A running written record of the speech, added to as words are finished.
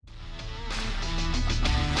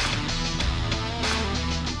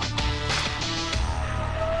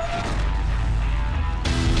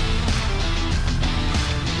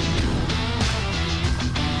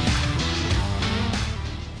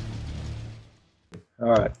All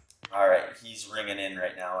right. All right, he's ringing in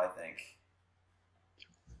right now, I think.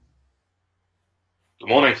 Good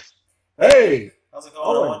morning. Hey, Hey, how's it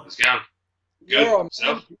going, Owen. Owen? How's it going? Good. Kiora, man.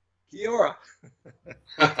 Yourself? Kiora.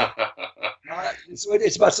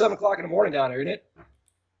 It's about 7 o'clock in the morning down there, isn't it?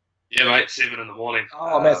 Yeah, mate. 7 in the morning.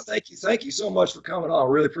 Oh man, thank you so much for coming on. I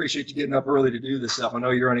really appreciate you getting up early to do this stuff. I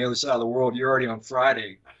know you're on the other side of the world. You're already on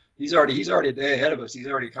Friday. He's already a day ahead of us. He's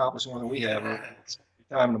already accomplished more than we have. It's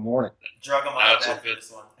time in the morning. Drug him No, out of it's all bed for good.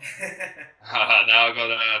 this one. Now I've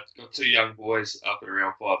got two young boys up at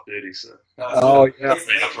around 5:30, so Oh, so Oh yeah. it's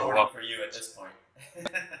been up late for a morning while. for you at this point.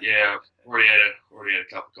 Yeah, already had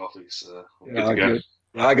a cup of coffee, so I'm good to Yeah, go. good.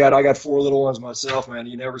 I got four little ones myself, man.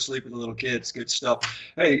 You never sleep with the little kids. Good stuff.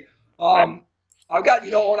 Hey, um, I've got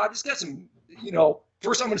and I just got some.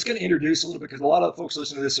 First I'm just going to introduce a little bit because a lot of the folks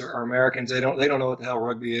listening to this are Americans. They don't know what the hell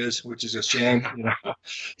rugby is, which is a shame. So I'm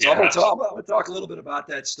Yeah, going to talk. I'm going to talk a little bit about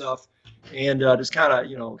that stuff, and just kind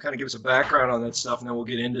of give us a background on that stuff, and then we'll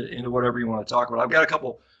get into whatever you want to talk about. I've got a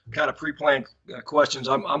couple kind of pre-planned questions.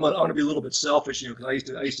 I'm going to be a little bit selfish, because I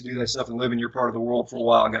used to do that stuff and live in your part of the world for a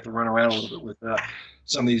while. I got to run around a little bit with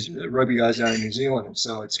some of these rugby guys down in New Zealand, and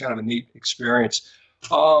so it's kind of a neat experience.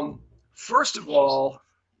 First of all,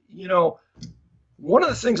 you know, one of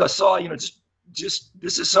the things I saw, just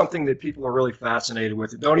this is something that people are really fascinated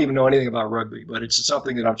with. Don't even know anything about rugby, but it's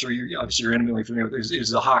something that I'm sure you're intimately familiar with.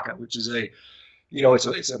 Is the haka, which is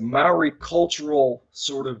it's a Maori cultural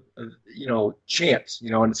sort of chant,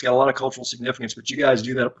 and it's got a lot of cultural significance. But you guys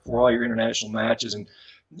do that before all your international matches, and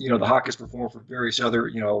the haka is performed for various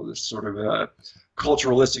other sort of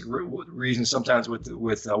culturalistic reasons, sometimes with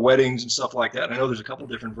weddings and stuff like that. And I know there's a couple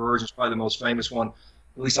different versions. Probably the most famous one,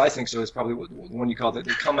 at least I think so, is probably the one you call the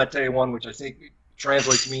Kamate one, which I think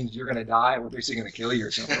translates means you're going to die. We're basically going to kill you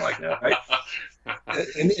or something like that, right?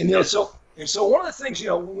 And so one of the things,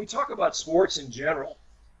 when we talk about sports in general,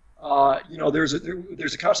 there's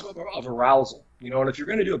a concept of arousal, and if you're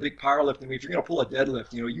going to do a big powerlifting, if you're going to pull a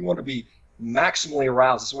deadlift, you want to be maximally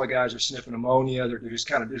aroused. That's why guys are sniffing ammonia. They're just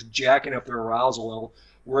kind of just jacking up their arousal level.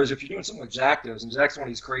 Whereas if you're doing something like Zach does, and Zach's one of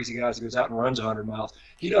these crazy guys that goes out and runs 100 miles,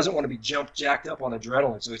 he doesn't want to be jacked up on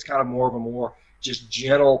adrenaline. So it's kind of more of a more just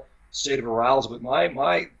gentle state of arousal. But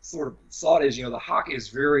my sort of thought is, the hockey is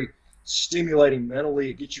very stimulating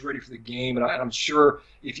mentally. It gets you ready for the game. And I'm sure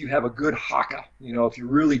if you have a good haka, if you're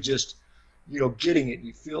really just, getting it and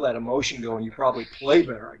you feel that emotion going, you probably play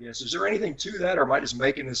better, I guess. Is there anything to that, or am I just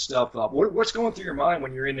making this stuff up? What's going through your mind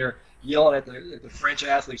when you're in there yelling at the French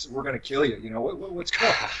athletes that we're going to kill you?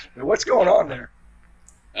 What's going on there?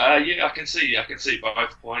 Yeah, I can see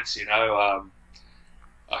both points. I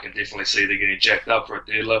can definitely see they're getting jacked up for a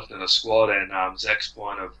deadlift and a squat, and Zach's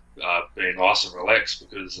point of being nice and relaxed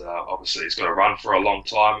because obviously he's got to run for a long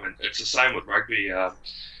time, and it's the same with rugby.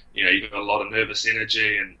 You've got a lot of nervous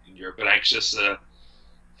energy and you're a bit anxious.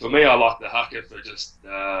 For me, I like the haka for just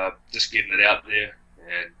getting it out there,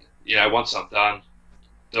 and once I'm done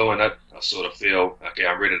doing it, I sort of feel okay.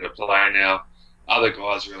 I'm ready to play now. Other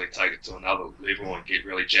guys really take it to another level and get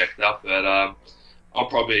really jacked up, but I'm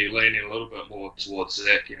probably leaning a little bit more towards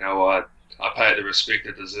Zach. I pay it the respect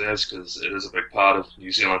it deserves because it is a big part of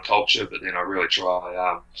New Zealand culture. But then I really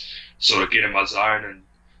try sort of get in my zone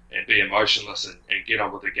and be emotionless and get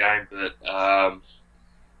on with the game. But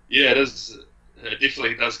yeah, it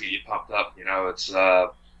definitely does get you pumped up. It's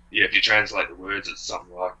yeah, if you translate the words, it's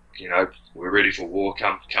something like we're ready for war.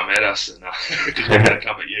 Come at us, and because we're going to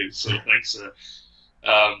come at you, sort of thing. So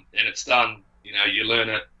and it's done. You learn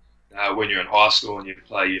it when you're in high school and you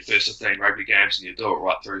play your first 15 rugby games and you do it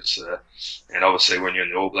right through. So, and obviously when you're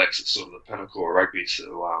in the All Blacks, it's sort of the pinnacle of rugby.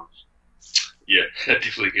 So yeah, it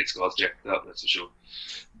definitely gets guys jacked up. That's for sure.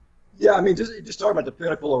 Yeah, I mean, just talking about the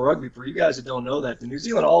pinnacle of rugby, for you guys that don't know that, the New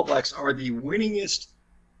Zealand All Blacks are the winningest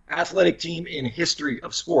athletic team in history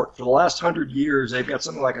of sport. For the last 100 years, they've got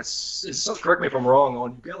something like correct me if I'm wrong,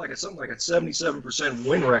 on you've got something like a 77%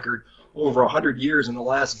 win record over 100 years. In the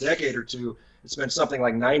last decade or two, it's been something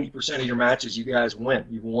like 90% of your matches you guys win.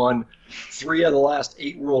 You've won 3 of the last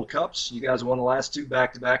 8 World Cups. You guys won the last 2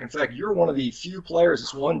 back-to-back. In fact, you're one of the few players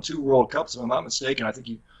that's won 2 World Cups, if I'm not mistaken. I think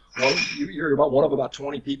you're about one of about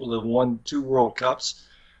 20 people that have won 2 World Cups.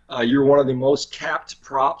 You're one of the most capped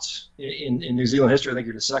props in New Zealand history. I think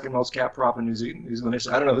you're the second most capped prop in New Zealand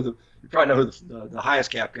history. I don't know you probably know who the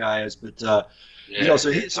highest capped guy is, but Yeah,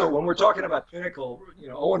 so when we're talking about pinnacle,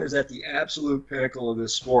 Owen is at the absolute pinnacle of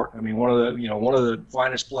this sport. I mean, one of the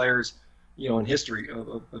finest players, in history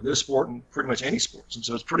of this sport and pretty much any sports. And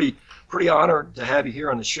so it's pretty honored to have you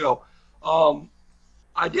here on the show. Um,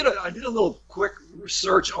 I did a little quick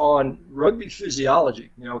research on rugby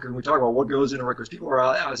physiology, because we talk about what goes into rugby. Because people are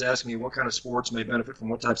always asking me what kind of sports may benefit from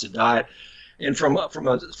what types of diet. And from a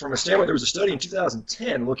standpoint, there was a study in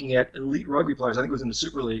 2010 looking at elite rugby players. I think it was in the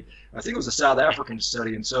Super League. I think it was a South African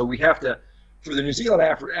study. And so we have to, for the New Zealand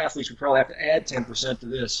athletes, we probably have to add 10% to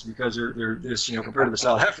this because they're this, compared to the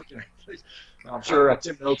South African athletes. I'm sure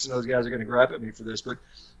Tim Noakes and those guys are going to gripe at me for this, but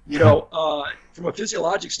from a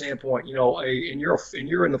physiologic standpoint, and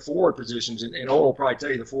you're in the forward positions, and Owen will probably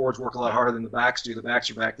tell you the forwards work a lot harder than the backs do. The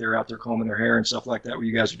backs are back there out there combing their hair and stuff like that, where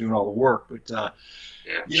you guys are doing all the work. But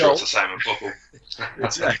sure it's the same in football.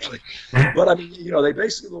 Exactly. But I mean, they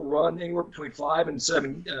basically will run anywhere between 5 and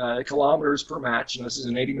 7 kilometers per match. This is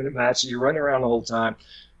an 80-minute match, so you're running around the whole time.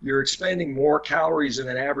 You're expending more calories than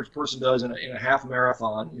an average person does in a half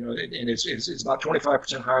marathon, and it's about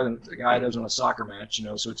 25% higher than the guy does on a soccer match,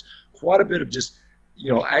 so it's quite a bit of just,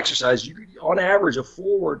 exercise. On average, a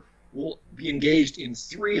forward will be engaged in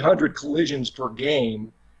 300 collisions per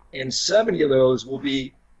game, and 70 of those will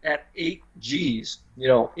be at 8 Gs,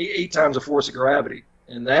 8 times the force of gravity.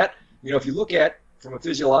 And that, if you look at from a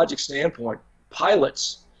physiologic standpoint,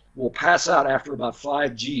 pilots will pass out after about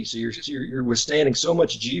 5 Gs. So you're withstanding so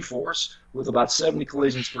much G force with about 70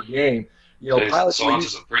 collisions per game. Pilots. Science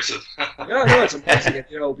is impressive. Yeah, no, it's impressive.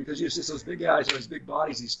 Because you see those big guys, those big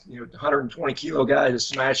bodies, these 120 kilo guys just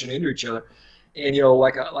smashing into each other. And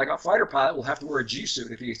like a fighter pilot will have to wear a G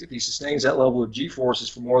suit if he sustains that level of G forces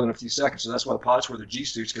for more than a few seconds. So that's why the pilots wear their G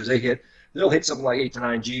suits, because they'll hit something like 8 to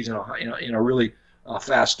 9 Gs in a really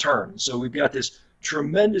fast turn. So we've got this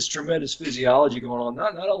tremendous physiology going on.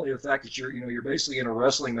 Not only the fact that you're basically in a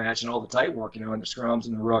wrestling match and all the tight work, and the scrums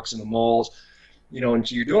and the rucks and the mauls, and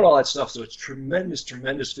so you're doing all that stuff. So it's tremendous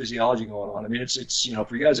physiology going on. I mean, it's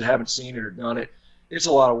for you guys that haven't seen it or done it, it's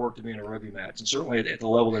a lot of work to be in a rugby match, and certainly at the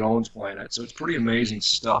level that Owen's playing at. So it's pretty amazing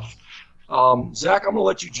stuff. Zach, I'm going to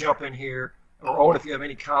let you jump in here, or Owen, if you have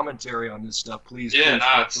any commentary on this stuff, please.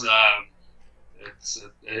 Yeah,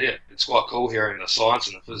 it's quite cool hearing the science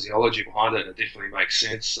and the physiology behind it. It definitely makes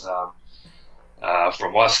sense.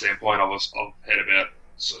 From my standpoint, I've had about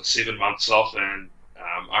sort of 7 months off, and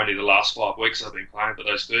only the last 5 weeks I've been playing. But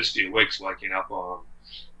those first few weeks, waking up on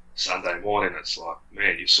Sunday morning, it's like,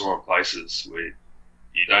 man, you saw in places where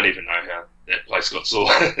you don't even know how that place got sore.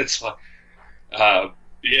 It's like, but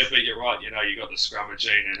you're right. You got the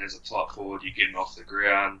scrummaging, and as a tight forward, you're getting off the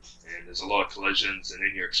ground, and there's a lot of collisions, and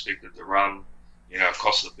then you're expected to run,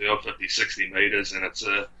 across the field 50, 60 meters, and it's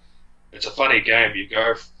a funny game. You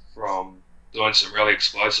go from doing some really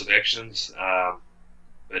explosive actions,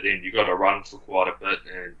 but then you got to run for quite a bit,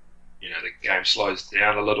 and the game slows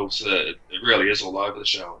down a little, so it really is all over the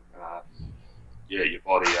show. Your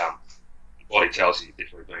body tells you you've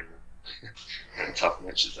definitely been in tough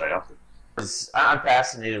matches day after. I'm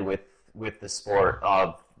fascinated with the sport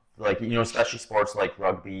of, especially sports like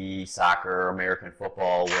rugby, soccer, American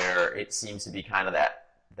football, where it seems to be kind of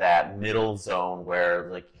that middle zone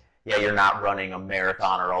where, you're not running a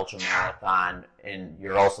marathon or ultra marathon, and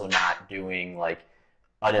you're also not doing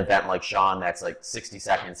an event like Sean that's 60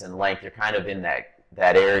 seconds in length. You're kind of in that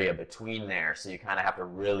area between there, so you kind of have to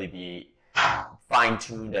really be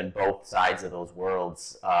fine-tuned on both sides of those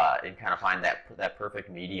worlds and kind of find that perfect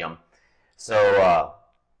medium. So,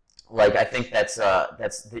 I think that's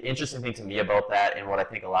the interesting thing to me about that, and what I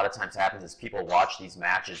think a lot of times happens is people watch these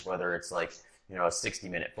matches, whether it's a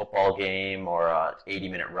 60-minute football game or a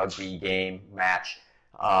 80-minute rugby game match,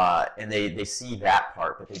 and they see that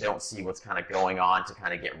part, but they don't see what's kind of going on to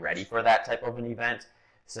kind of get ready for that type of an event.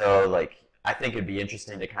 So, I think it'd be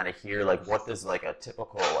interesting to kind of hear, what does a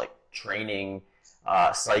typical training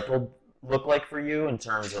cycle look like for you in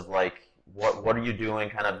terms of what are you doing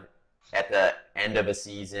kind of at the end of a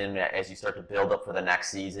season as you start to build up for the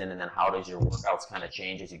next season, and then how does your workouts kind of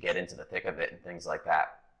change as you get into the thick of it and things like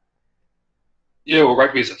that? Yeah, well,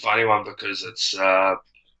 rugby is a funny one because it's the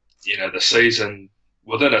season.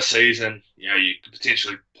 Within a season, you could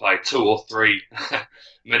potentially play 2 or 3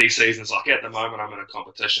 mini seasons. Like at the moment, I'm in a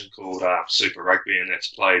competition called Super Rugby, and that's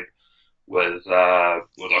played with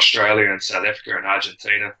Australia and South Africa and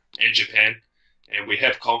Argentina and Japan. And we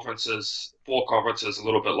have 4 conferences, a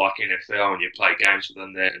little bit like NFL, and you play games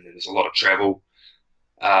within that, and then there's a lot of travel.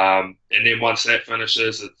 And then once that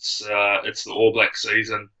finishes, it's the All Black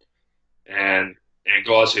season, and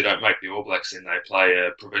guys who don't make the All Blacks, then they play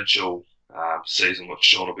a provincial season, which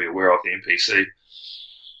Sean will be aware of, the NPC.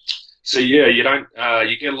 So yeah, you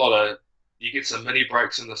get some mini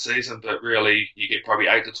breaks in the season, but really you get probably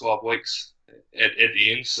 8 to 12 weeks at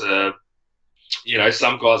the end. So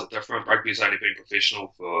some guys are different. Rugby's only been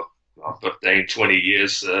professional for 15, 20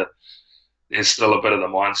 years. there's still a bit of the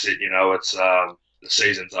mindset, it's the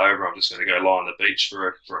season's over. I'm just going to go lie on the beach for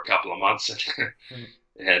a couple of months,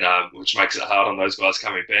 and which makes it hard on those guys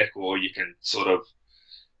coming back. Or you can sort of,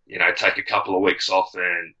 take a couple of weeks off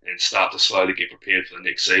and start to slowly get prepared for the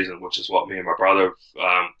next season, which is what me and my brother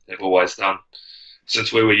have always done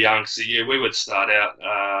since we were young. So yeah, we would start out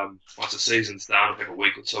once the season's done, have a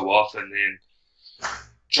week or two off, and then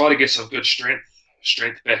try to get some good strength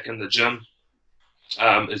back in the gym.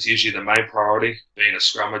 Is usually the main priority. Being a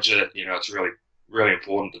scrummager, it's really, really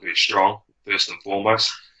important to be strong first and foremost.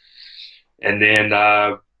 And then,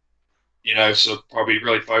 so probably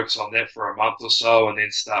really focus on that for a month or so, and then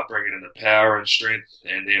start bringing in the power and strength,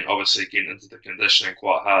 and then obviously getting into the conditioning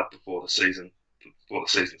quite hard before the season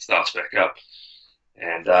starts back up.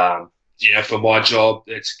 And, for my job,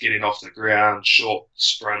 it's getting off the ground, short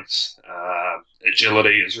sprints,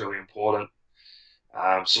 agility is really important.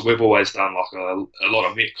 So we've always done like a lot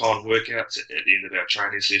of Metcon workouts at the end of our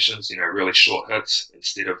training sessions, really short hits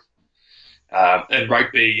instead of, in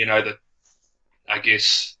rugby, I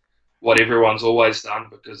guess what everyone's always done,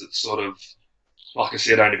 because it's sort of, like I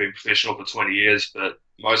said, only been professional for 20 years, but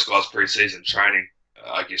most guys pre-season training,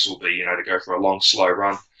 I guess, will be, to go for a long, slow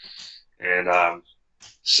run. And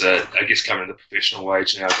so I guess coming to the professional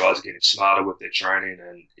age now, guys are getting smarter with their training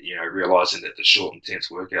and, realising that the short, intense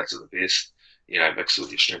workouts are the best, mixed with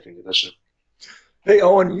your strength and conditioning. Hey,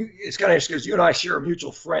 Owen, it's kind of interesting because you and I share a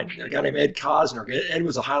mutual friend, a guy named Ed Cosner. Ed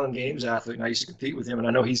was a Highland Games athlete, and I used to compete with him, and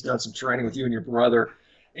I know he's done some training with you and your brother.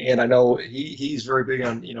 And I know he's very big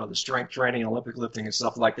on, the strength training, Olympic lifting and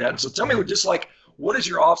stuff like that. And so tell me, just like, what does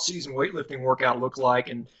your off-season weightlifting workout look like?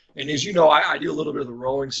 And as you know, I do a little bit of the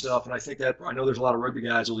rowing stuff, and I know there's a lot of rugby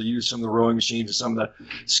guys who use some of the rowing machines and some of the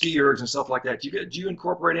ski ergs and stuff like that. Do you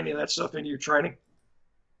incorporate any of that stuff into your training?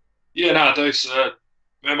 Yeah, no, I do. So,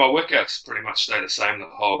 man, my workouts pretty much stay the same the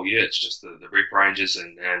whole year. It's just the rep ranges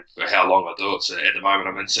and for how long I do it. So at the moment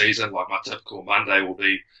I'm in season, like my typical Monday will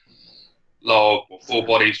be lower or full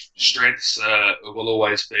body strengths. It will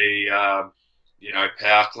always be, power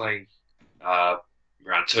clean,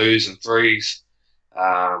 around 2s and 3s,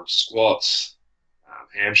 squats,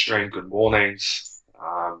 hamstring, good mornings,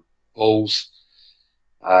 pulls.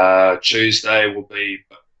 Tuesday will be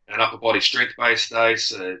an upper body strength based day.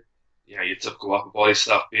 So, your typical upper body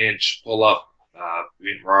stuff, bench, pull up,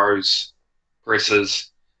 bent rows,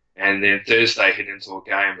 presses. And then Thursday, heading into a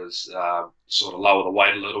game is sort of lower the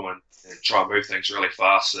weight a little and try and move things really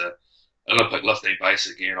fast. Olympic lifting base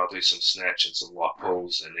again, I'll do some snatch and some light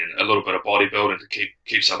pulls, and then a little bit of bodybuilding to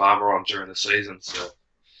keep some armour on during the season. So,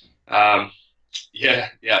 as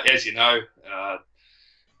you know,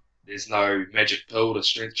 there's no magic pill to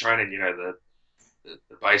strength training.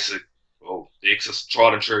 The basic, the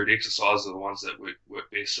tried and true exercises are the ones that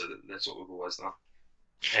work best. So that's what we've always done.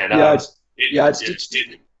 And go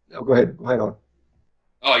ahead. Hang on.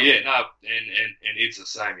 Oh yeah, no, and Ed's the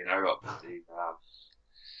same.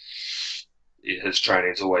 His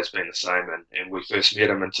training's always been the same, and we first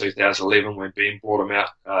met him in 2011 when Ben brought him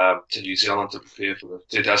out to New Zealand to prepare for the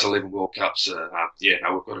 2011 World Cup. So we've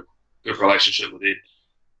got a good relationship with Ed.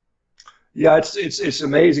 Yeah, it's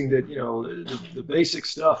amazing that the basic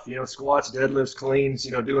stuff, squats, deadlifts, cleans,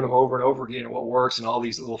 doing them over and over again and what works, and all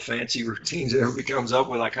these little fancy routines that everybody comes up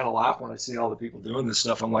with. I kind of laugh when I see all the people doing this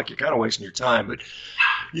stuff. I'm like, you're kind of wasting your time. But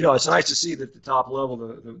it's nice to see that at the top level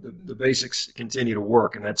the basics continue to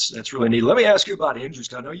work, and that's really neat. Let me ask you about injuries.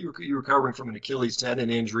 'Cause I know you were recovering from an Achilles tendon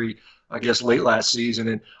injury, I guess late last season,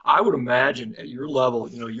 and I would imagine at your level,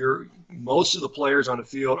 most of the players on the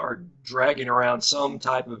field are dragging around some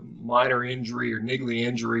type of minor injury or niggly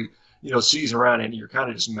injury, season around, and you're kind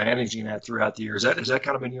of just managing that throughout the year. Has that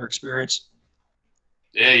kind of been your experience?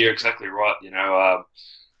 Yeah, you're exactly right.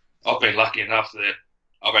 I've been lucky enough that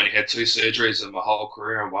I've only had 2 surgeries in my whole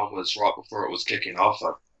career, and one was right before it was kicking off.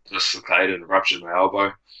 I dislocated and ruptured my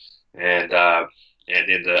elbow, and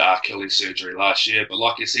then the Achilles surgery last year. But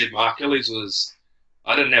like you said, my Achilles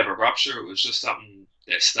I didn't have a rupture. It was just something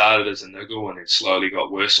that started as a niggle and then slowly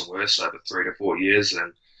got worse and worse over 3 to 4 years.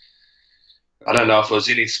 And I don't know if it was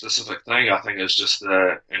any specific thing. I think it's just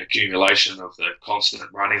an accumulation of the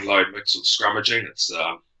constant running load mixed with scrummaging. It's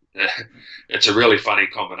a really funny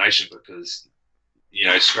combination because,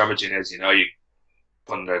 scrummaging, as you know, you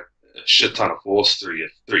put a shit ton of force through your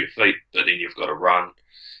feet, but then you've got to run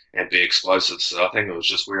and be explosive. So I think it was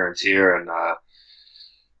just wear and tear. And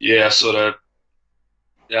sort of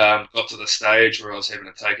got to the stage where I was having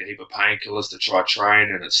to take a heap of painkillers to try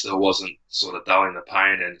train, and it still wasn't sort of dulling the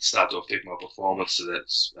pain, and it started to affect my performance. So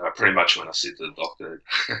that's pretty much when I said to the doctor,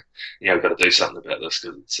 we've got to do something about this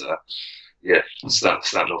because it's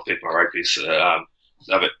starting to affect my rugby. So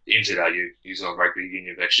but NZRU, New Zealand Rugby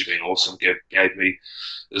Union, have actually been awesome. Gave me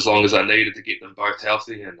as long as I needed to get them both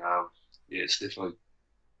healthy, and yeah, it's definitely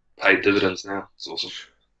paid dividends now. It's awesome.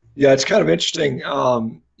 Yeah, it's kind of interesting.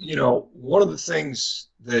 One of the things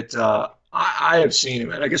that I have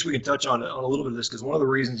seen, and I guess we can touch on a little bit of this, because one of the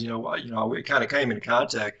reasons we kind of came into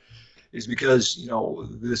contact is because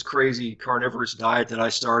this crazy carnivorous diet that I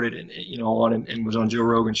started and was on Joe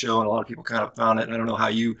Rogan's show, and a lot of people kind of found it. And I don't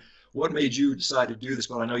know what made you decide to do this,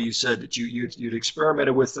 but I know you said that you'd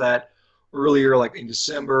experimented with that earlier, like in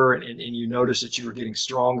December, and you noticed that you were getting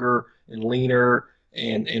stronger and leaner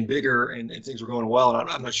and bigger, and things were going well. And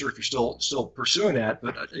I'm not sure if you're still pursuing that,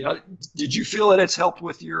 but did you feel that it's helped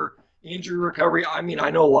with your injury recovery? I mean, I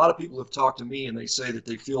know a lot of people have talked to me and they say that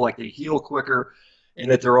they feel like they heal quicker, and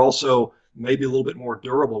that they're also maybe a little bit more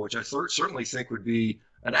durable, which I certainly think would be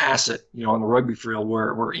an asset, on the rugby field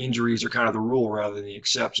where injuries are kind of the rule rather than the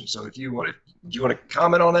exception. So do you want to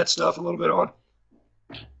comment on that stuff a little bit on?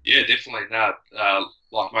 Yeah, definitely. No,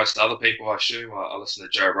 like most other people, I assume, I listen to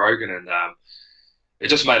Joe Rogan, and it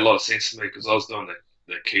just made a lot of sense to me because I was doing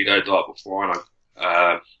the keto diet before, and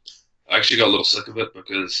I actually got a little sick of it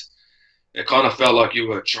because it kind of felt like you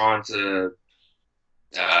were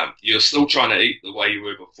you were still trying to eat the way you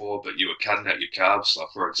were before, but you were cutting out your carbs. Like,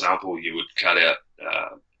 for example, you would cut out,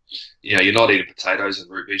 you're not eating potatoes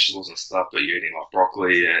and root vegetables and stuff, but you're eating like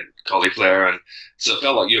broccoli and cauliflower. And so it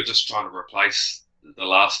felt like you were just trying to replace the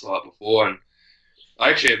last diet before. And I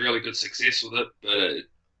actually had really good success with it, but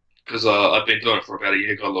because I've been doing it for about a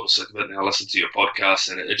year, got a little sick of it, and I listened to your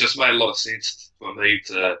podcast, and it just made a lot of sense for me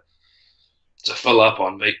to fill up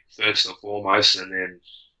on meat first and foremost, and then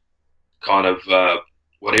kind of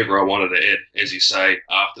whatever I wanted to add, as you say,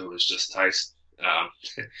 after was just taste.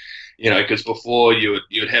 Because before you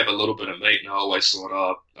would have a little bit of meat, and I always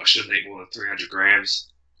thought, I shouldn't eat more than 300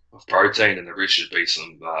 grams of protein, and the rest should be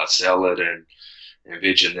some salad and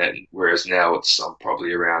veg and that. Whereas now it's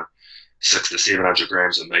probably around 600 to 700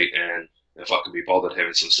 grams of meat, and if I can be bothered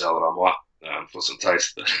having some salad, I might for some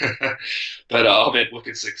taste. But I've had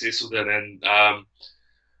wicked success with it, and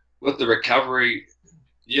with the recovery,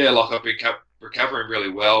 yeah, like I've been recovering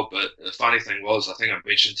really well. But the funny thing was, I think I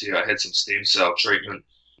mentioned to you, I had some stem cell treatment,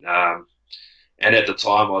 and at the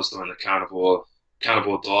time I was doing the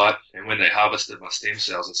carnivore diet, and when they harvested my stem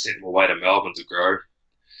cells and sent them away to Melbourne to grow,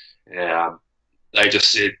 they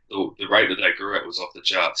just said the rate that they grew at was off the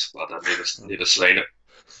charts. Like, I've never seen it.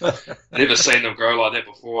 Never seen them grow like that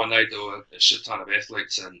before, and they do a shit ton of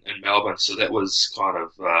athletes in Melbourne. So that was kind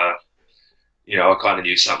of, I kind of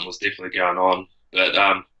knew something was definitely going on. But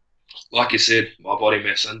like you said, my body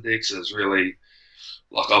mass index is really,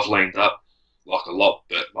 like, I've leaned up like a lot,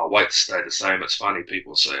 but my weight stayed the same. It's funny,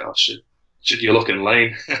 people say, oh, shit, you're looking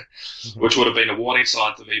lean, which would have been a warning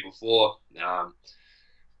sign to me before.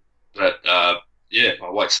 Yeah, my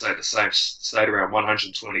weight stayed the same, stayed around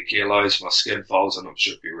 120 kilos. My skin folds, I'm not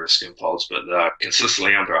sure if you wear skin folds, but they're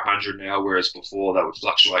consistently under 100 now, whereas before they would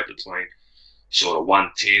fluctuate between sort of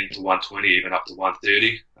 110 to 120, even up to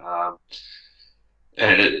 130.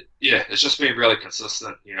 It's just been really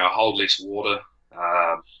consistent. Hold less water.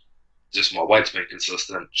 Just my weight's been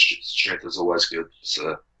consistent. Strength is always good.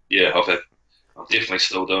 So yeah, I'm definitely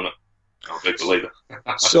still doing it. I'm a big believer.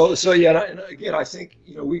 So yeah, and again, I think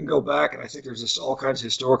we can go back, and I think there's just all kinds of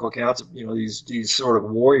historical accounts of these sort of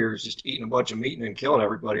warriors just eating a bunch of meat and then killing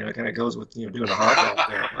everybody, and it kind of goes with doing a hot dog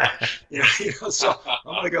thing. So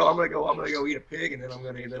I'm gonna go eat a pig, and then I'm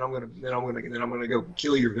gonna go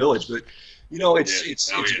kill your village. But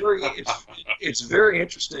it's very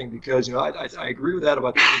interesting because I agree with that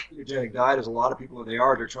about the ketogenic diet. As a lot of people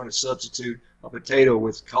they're trying to substitute a potato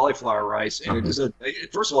with cauliflower rice, and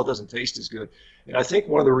first of all, it doesn't taste as good. And I think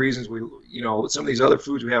one of the reasons some of these other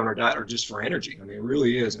foods we have in our diet are just for energy. I mean, it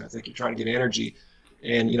really is. And I think you're trying to get energy,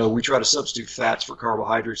 and we try to substitute fats for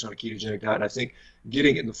carbohydrates on a ketogenic diet. And I think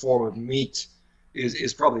getting it in the form of meat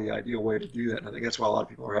is probably the ideal way to do that. And I think that's why a lot of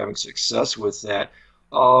people are having success with that.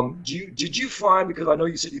 Did you find, because I know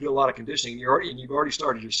you said you do a lot of conditioning, you've already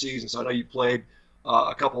started your season, so I know you played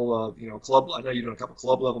a couple of club. I know you've done a couple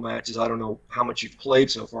club level matches. I don't know how much you've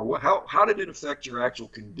played so far. How did it affect your actual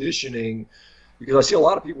conditioning? Because I see a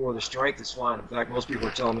lot of people where the strength is fine. In fact, most people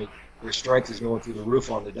are telling me their strength is going through the roof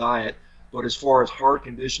on the diet. But as far as hard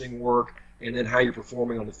conditioning work and then how you're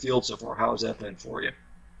performing on the field so far, how has that been for you?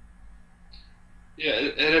 Yeah,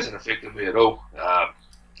 it hasn't affected me at all. I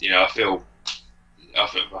feel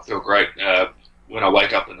great when I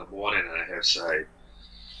wake up in the morning and I have, say,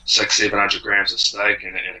 600-700 grams of steak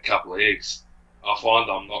and a couple of eggs. I find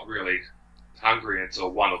I'm not really hungry until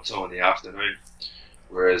 1 or 2 in the afternoon.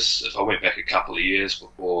 Whereas if I went back a couple of years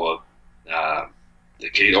before the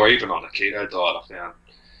keto, or even on the keto diet, I found,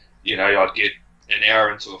 I'd get an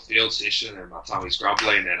hour into a field session and my tummy's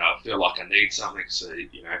grumbling and I feel like I need something. So,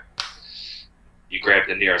 you grab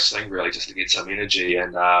the nearest thing really just to get some energy.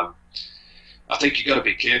 And I think you got to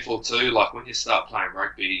be careful too. Like when you start playing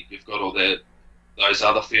rugby, you've got all those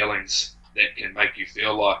other feelings that can make you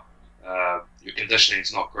feel like your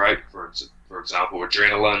conditioning's not great. For example,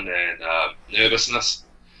 adrenaline and nervousness.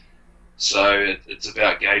 So it's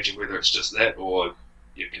about gauging whether it's just that or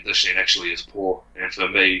your conditioning actually is poor. And for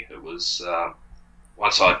me, it was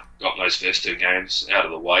once I got those first 2 games out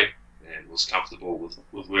of the way and was comfortable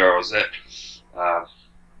with where I was at, my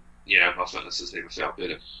fitness has never felt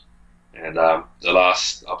better. And I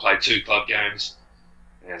played 2 club games,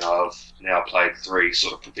 and I've now played 3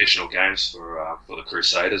 sort of professional games for the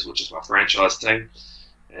Crusaders, which is my franchise team.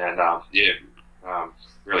 And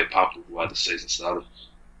really pumped with the way the season started.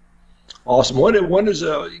 Awesome. When does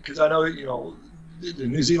because I know the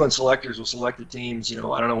New Zealand selectors will select the teams. I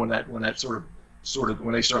don't know when that sort of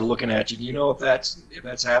when they start looking at you. Do you know if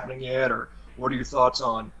that's happening yet, or what are your thoughts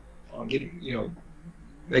on getting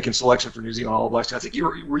making selection for New Zealand All Blacks? I think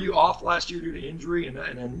were you off last year due to injury,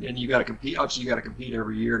 and you got to compete. Obviously, you got to compete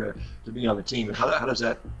every year to be on the team. And how does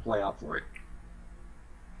that play out for you?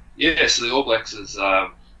 Yeah, so the All Blacks is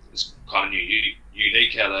kind of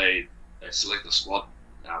unique how they select the squad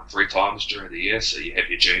 3 times during the year. So you have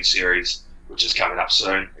your June series, which is coming up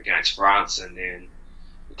soon against France, and then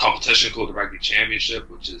the competition called the Rugby Championship,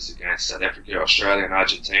 which is against South Africa, Australia, and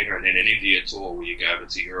Argentina, and then an India tour where you go over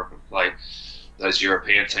to Europe and play those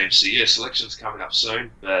European teams. So yeah, selection's coming up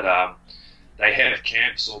soon, but they have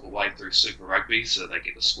camps all the way through Super Rugby, so they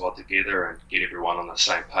get the squad together and get everyone on the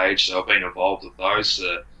same page. So I've been involved with those.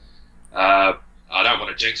 I don't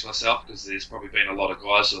want to jinx myself because there's probably been a lot of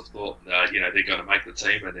guys who have thought, they're going to make the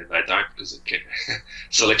team and then they don't because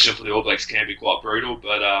selection for the All Blacks can be quite brutal.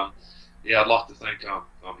 But I'd like to think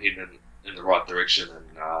I'm heading in the right direction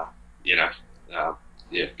and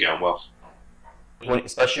going well.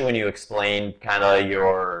 Especially when you explain kind of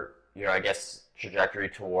your I guess trajectory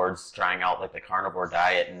towards trying out like the carnivore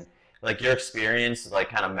diet, and like your experience like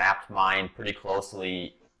kind of mapped mine pretty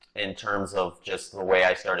closely in terms of just the way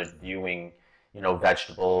I started viewing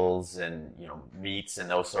vegetables and meats and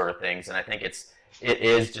those sort of things. And I think it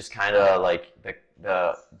is just kind of like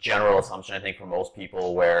the general assumption I think for most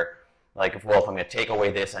people where like if I'm going to take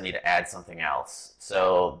away this, I need to add something else.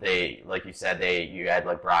 So they, like you said, you add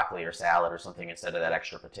like broccoli or salad or something instead of that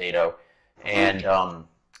extra potato. And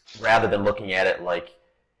rather than looking at it like,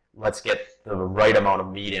 let's get the right amount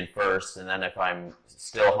of meat in first, and then if I'm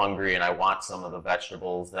still hungry and I want some of the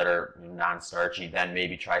vegetables that are non-starchy, then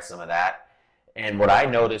maybe try some of that. And what I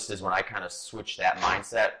noticed is when I kind of switched that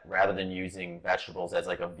mindset, rather than using vegetables as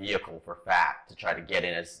like a vehicle for fat to try to get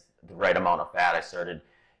in as the right amount of fat, I started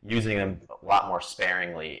using them a lot more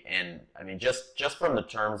sparingly. And I mean, just from the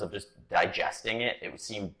terms of just digesting it, it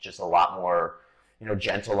seemed just a lot more,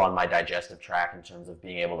 gentle on my digestive tract in terms of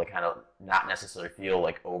being able to kind of not necessarily feel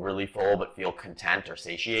like overly full, but feel content or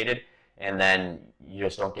satiated. And then you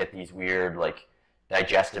just don't get these weird like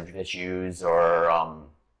digestive issues or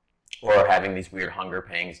having these weird hunger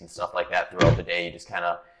pangs and stuff like that throughout the day. You just kind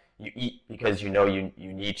of, you eat because you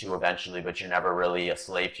need to eventually, but you're never really a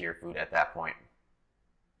slave to your food at that point.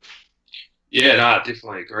 Yeah, no, I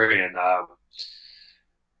definitely agree. And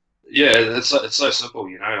it's so simple,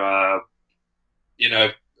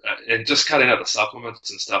 and just cutting out the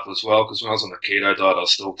supplements and stuff as well, because when I was on the keto diet, I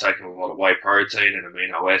was still taking a lot of whey protein and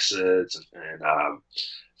amino acids and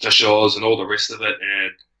fish oils and all the rest of it.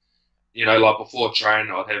 And like before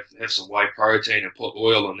training, I'd have some whey protein and put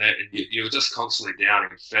oil in that, and you were just constantly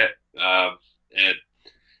downing fat.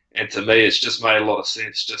 And to me, it's just made a lot of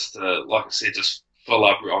sense just to, like I said, just fill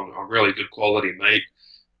up on really good quality meat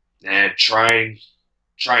and train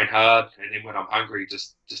hard, and then when I'm hungry,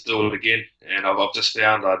 just do it again. And I've just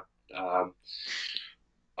found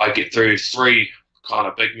I get through 3 kind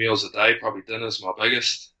of big meals a day. Probably dinner's my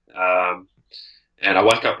biggest, and I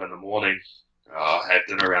wake up in the morning. I have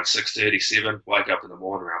dinner around 6:37. Wake up in the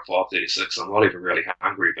morning around 5:36. I'm not even really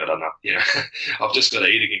hungry, but I know, I've just got to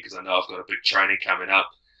eat again because I know I've got a big training coming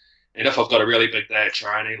up. And if I've got a really big day of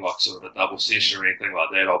training, like sort of a double session or anything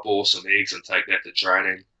like that, I'll boil some eggs and take that to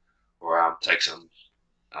training, or take some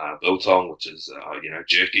biltong, which is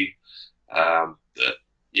jerky.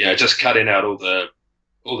 Just cutting out all the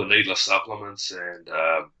needless supplements, and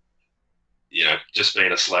just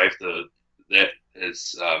being a slave to that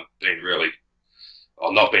has been really.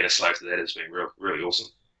 Or not being a slave to that has been really awesome.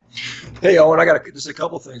 Hey, Owen, I got just a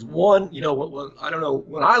couple things. One, I don't know,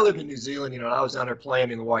 when I lived in New Zealand, and I was down there playing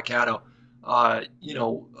in the Waikato,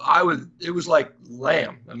 it was like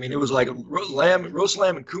lamb. I mean, it was like roast lamb and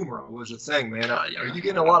kumara was a thing, man. Are you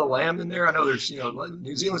getting a lot of lamb in there? I know there's,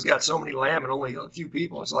 New Zealand's got so many lamb and only a few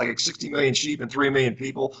people. It's like 60 million sheep and 3 million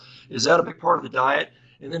people. Is that a big part of the diet?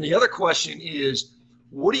 And then the other question is,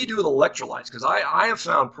 what do you do with electrolytes? Because I have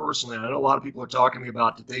found personally, and I know a lot of people are talking to me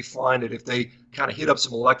about that, they find that if they kind of hit up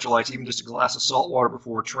some electrolytes, even just a glass of salt water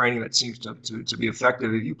before training, that seems to be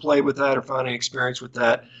effective. Have you played with that or found any experience with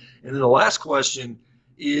that? And then the last question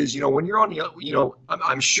is, when you're on the,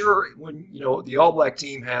 I'm sure when, the All Black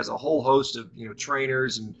team has a whole host of,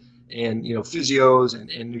 trainers and physios and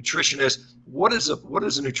nutritionists. What is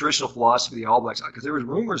the nutritional philosophy of the All Blacks? Because there was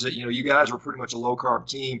rumors that, you guys were pretty much a low carb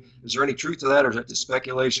team. Is there any truth to that, or is that just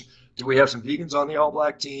speculation? Do we have some vegans on the All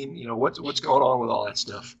Black team? What's going on with all that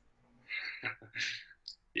stuff?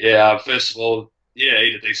 Yeah, first of all,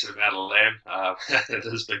 eat a decent amount of lamb. It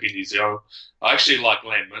is big in New Zealand. I actually like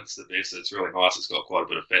lamb mince the best. It's really nice. It's got quite a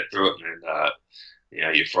bit of fat through it,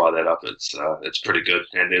 and you fry that up. It's pretty good.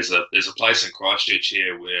 And there's a place in Christchurch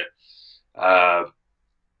here where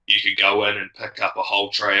you can go in and pick up a whole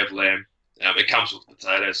tray of lamb. It comes with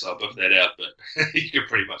potatoes, so I biff that out, but you can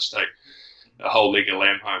pretty much take a whole leg of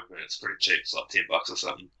lamb home, and it's pretty cheap. It's like $10 or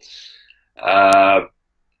something.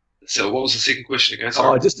 So what was the second question again?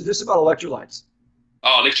 Sorry. Just about electrolytes.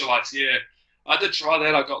 Oh, electrolytes, yeah. I did try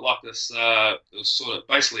that. I got like this, it was sort of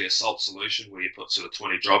basically a salt solution where you put sort of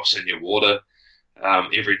 20 drops in your water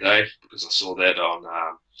every day, because I saw that on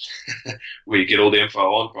where you get all the info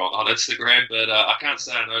on Instagram. But I can't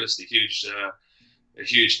say I noticed a huge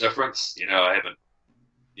difference. I haven't,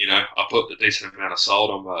 I put a decent amount of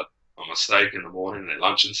salt on my steak in the morning and at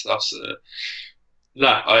lunch and stuff. So no,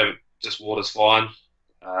 I haven't. Just water's fine.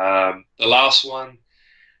 The last one,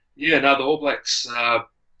 the All Blacks.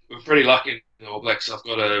 We're pretty lucky in the All Blacks. They've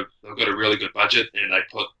got a really good budget, and they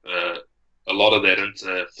put a lot of that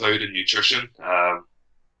into food and nutrition.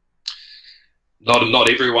 Not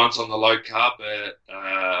everyone's on the low carb, but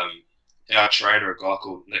our trainer, a guy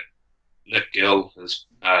called Nick Gill,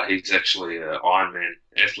 he's actually an Ironman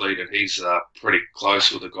athlete, and he's pretty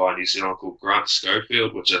close with a guy in New Zealand called Grant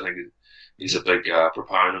Schofield, which I think he's a big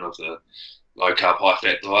proponent of the low carb, high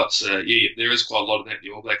fat diet. So there is quite a lot of that in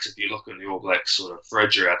the All Blacks. If you look in the All Blacks sort of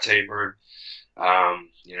fridge or our team room,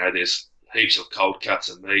 there's heaps of cold cuts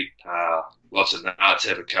of meat, lots of nuts,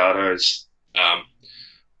 avocados,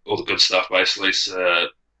 all the good stuff basically. So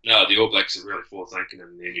the All Blacks are really forward thinking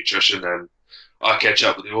in their nutrition, and I catch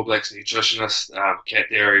up with the All Blacks nutritionist, Kat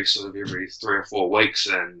Derry, sort of every 3 or 4 weeks,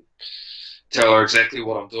 and tell her exactly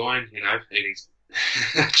what I'm doing. Eating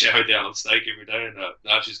chow down on steak every day,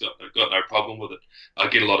 and she's got no problem with it. I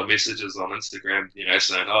get a lot of messages on Instagram,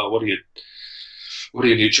 saying, "Oh, what do you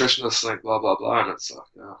nutritionists think?" Blah blah blah, and it's like,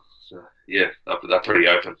 they're pretty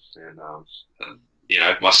open, and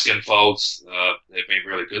my skin folds have been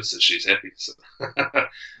really good, so she's happy. So,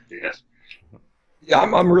 yeah. Yeah,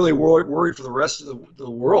 I'm really worried for the rest of the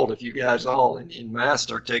world if you guys all in mass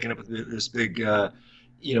start taking up this big.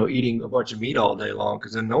 Eating a bunch of meat all day long,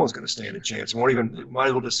 because then no one's going to stand a chance. Might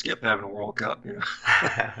as well just skip having a World Cup. Yeah,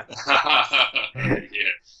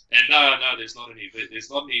 and no, there's not any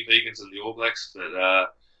vegans in the All Blacks,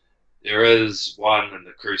 but there is one in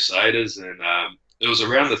the Crusaders, and it was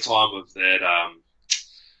around the time of that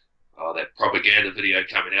that propaganda video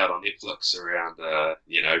coming out on Netflix around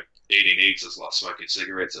eating eggs is like smoking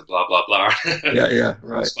cigarettes and blah blah blah. Yeah,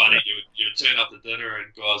 right. It's funny. You would turn up to dinner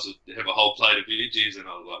and guys would have a whole plate of veggies, and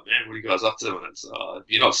I was like, man, what are you guys up to? And it's have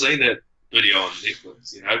you not seen that video on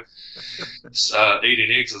Netflix? So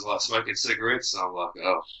eating eggs is like smoking cigarettes. And I'm like,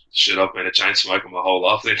 oh shit, I've been a chain smoker my whole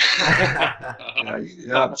life then.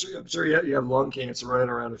 I'm sure you have lung cancer running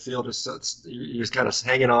around the field. You're just kind of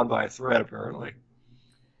hanging on by a thread, apparently.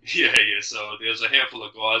 Yeah. So there's a handful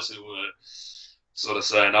of guys who were sort of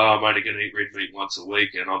saying, "Oh, I'm only going to eat red meat once a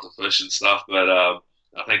week and onto fish and stuff." But I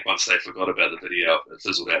think once they forgot about the video, it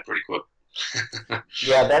fizzled out pretty quick.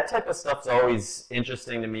 Yeah, that type of stuff's always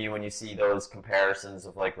interesting to me when you see those comparisons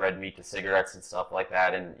of like red meat to cigarettes and stuff like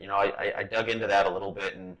that. And I dug into that a little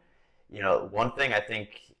bit, and one thing I think,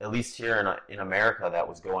 at least here in America, that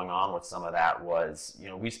was going on with some of that was,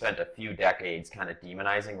 we spent a few decades kind of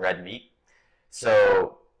demonizing red meat.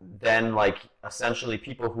 So then, like, essentially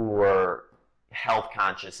people who were health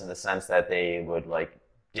conscious in the sense that they would like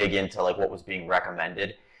dig into like what was being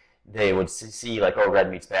recommended, they would see like, oh, red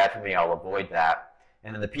meat's bad for me, I'll avoid that.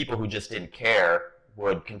 And then the people who just didn't care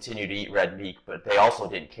would continue to eat red meat, but they also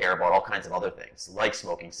didn't care about all kinds of other things, like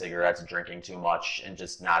smoking cigarettes, drinking too much, and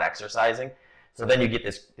just not exercising. So then you get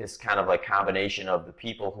this kind of like combination of the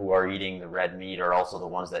people who are eating the red meat are also the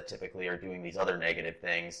ones that typically are doing these other negative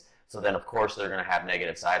things. So then, of course, they're going to have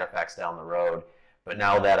negative side effects down the road. But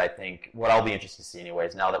now that I think, what I'll be interested to see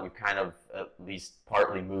anyways, now that we've kind of at least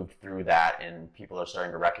partly moved through that and people are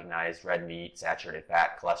starting to recognize red meat, saturated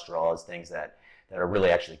fat, cholesterol as things that are really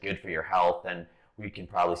actually good for your health, and we can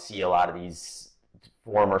probably see a lot of these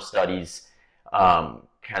former studies kind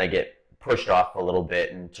of get pushed off a little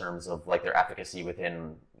bit in terms of like their efficacy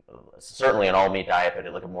within certainly an all meat diet, but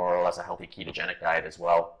like a more or less a healthy ketogenic diet as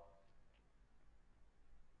well.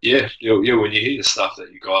 Yeah, yeah. When you hear the stuff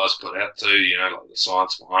that you guys put out too, like the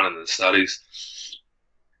science behind it and the studies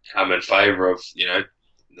come in favor of, the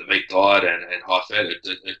meat diet and high fat,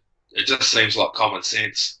 it just seems like common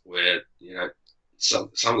sense. Where some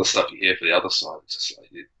of the stuff you hear for the other side, it's just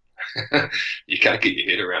like you can't get your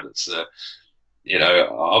head around it. So,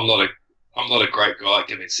 I'm not a great guy at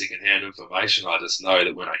giving secondhand information. I just know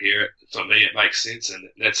that when I hear it, for me, it makes sense, and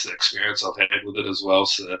that's the experience I've had with it as well.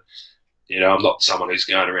 So, I'm not someone who's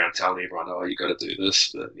going around telling everyone, "Oh, you got to do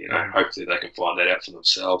this," but hopefully they can find that out for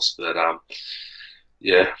themselves. But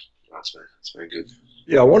yeah, it's been good.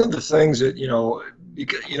 Yeah, one of the things that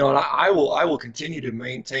because and I will continue to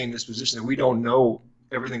maintain this position that we don't know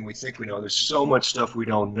everything we think we know. There's so much stuff we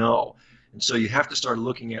don't know. And so you have to start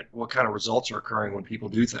looking at what kind of results are occurring when people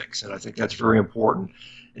do things. And I think that's very important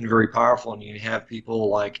and very powerful. And you have people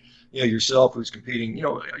like, yourself who's competing,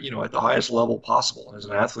 at the highest level possible as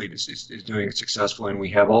an athlete is doing it successfully. And we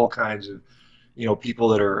have all kinds of, people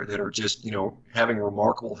that are just, having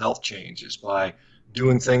remarkable health changes by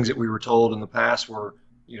doing things that we were told in the past were,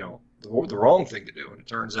 the wrong thing to do. And it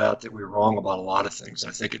turns out that we were wrong about a lot of things.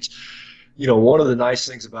 I think it's, one of the nice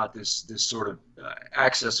things about this sort of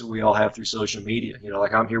access that we all have through social media,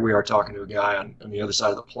 like I'm here, we are talking to a guy on the other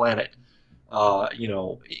side of the planet,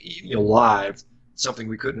 live, something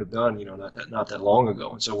we couldn't have done, not that long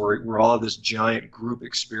ago. And so we're all this giant group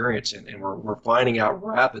experience, and we're finding out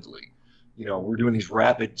rapidly, we're doing these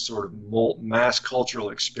rapid sort of mass cultural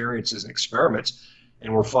experiences and experiments,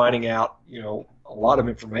 and we're finding out, a lot of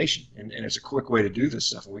information, and it's a quick way to do this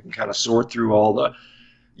stuff, and we can kind of sort through all the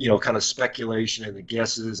kind of speculation and the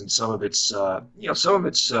guesses, and some of it's,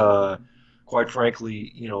 quite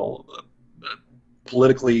frankly,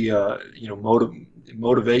 politically,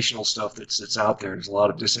 motivational stuff that's out there. There's a lot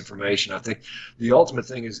of disinformation. I think the ultimate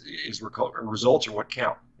thing is results are what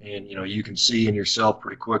count, and you can see in yourself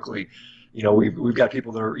pretty quickly. We've got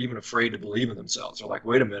people that are even afraid to believe in themselves. They're like,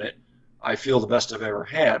 wait a minute, I feel the best I've ever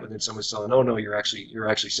had, but then someone's telling, oh no, you're actually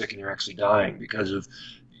sick and you're actually dying because of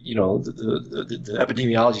the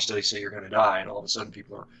epidemiology studies say you're going to die, and all of a sudden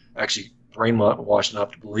people are actually brainwashed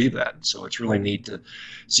enough to believe that. And so it's really neat to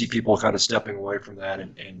see people kind of stepping away from that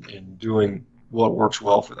and doing what works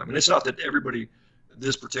well for them. And it's not that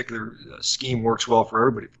this particular scheme works well for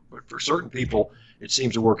everybody, but for certain people, it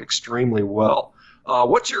seems to work extremely well. I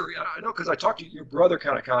know because I talked to your brother,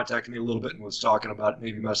 kind of contacted me a little bit and was talking about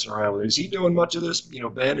maybe messing around with it. Is he doing much of this?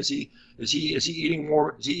 Ben, is he eating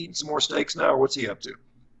more? Is he eating some more steaks now, or what's he up to?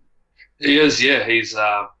 He is, yeah. He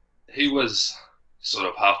was sort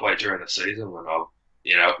of halfway during the season when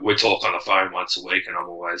we talk on the phone once a week, and I'm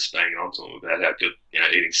always banging on to him about how good,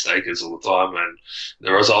 eating steak is all the time, and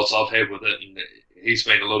the results I've had with it. And he's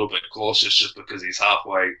been a little bit cautious just because he's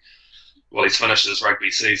he's finished his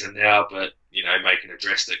rugby season now, but, making a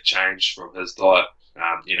drastic change from his diet,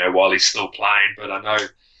 while he's still playing. But I know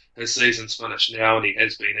his season's finished now, and he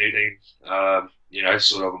has been eating,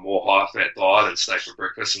 sort of a more high-fat diet and steak for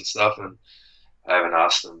breakfast and stuff, and I haven't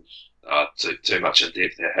asked him too much in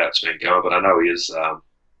depth how it's been going, but I know he is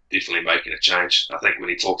definitely making a change. I think when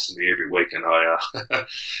he talks to me every week and I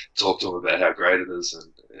talk to him about how great it is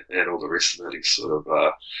and all the rest of it, he's sort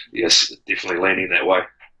of, yes, definitely leaning that way.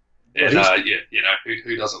 And,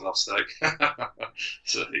 who doesn't love steak?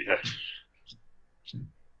 So, yeah.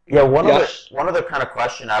 Yeah, one other kind of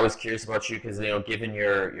question I was curious about you, because given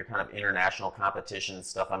your kind of international competition and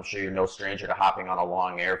stuff, I'm sure you're no stranger to hopping on a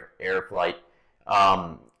long air flight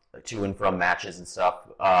to and from matches and stuff.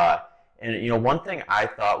 And one thing I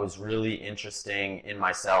thought was really interesting in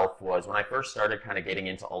myself was when I first started kind of getting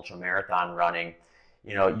into ultra marathon running.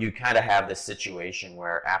 You kind of have this situation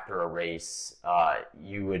where after a race,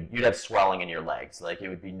 you'd have swelling in your legs, like it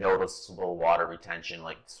would be noticeable water retention,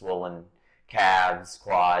 like swollen calves,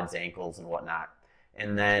 quads, ankles, and whatnot.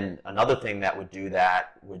 And then another thing that would do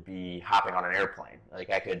that would be hopping on an airplane. Like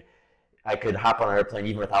I could hop on an airplane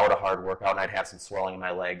even without a hard workout, and I'd have some swelling in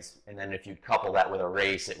my legs. And then if you couple that with a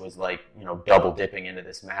race, it was like double dipping into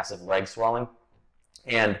this massive leg swelling.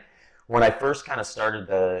 And when I first kind of started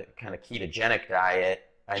the kind of ketogenic diet,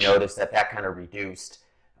 I noticed that kind of reduced,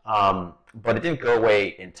 but it didn't go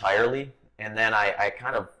away entirely. And then I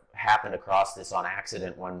kind of happened across this on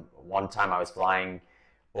accident when one time I was flying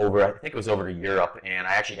over, I think it was over to Europe, and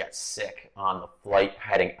I actually got sick on the flight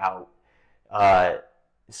heading out.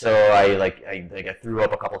 So I threw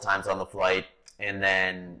up a couple times on the flight, and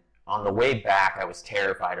then on the way back, I was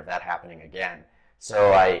terrified of that happening again.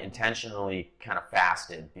 So I intentionally kind of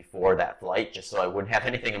fasted before that flight, just so I wouldn't have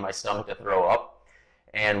anything in my stomach to throw up.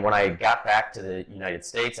 And when I got back to the United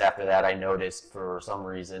States after that, I noticed for some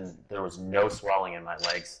reason there was no swelling in my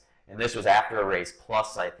legs. And this was after a race,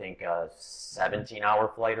 plus I think a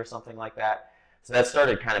 17-hour flight or something like that. So that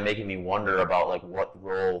started kind of making me wonder about like what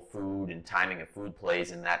role food and timing of food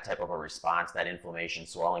plays in that type of a response, that inflammation,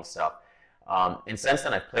 swelling stuff. And since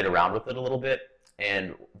then, I've played around with it a little bit.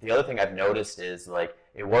 And the other thing I've noticed is like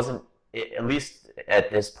it wasn't, at least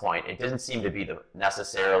at this point, it didn't seem to be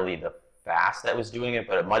necessarily the fast that was doing it,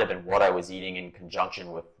 but it might have been what I was eating in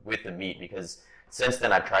conjunction with the meat, because since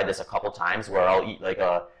then I've tried this a couple times where I'll eat like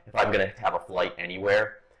if I'm going to have a flight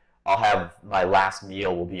anywhere, I'll have my last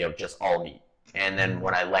meal will be of just all meat. And then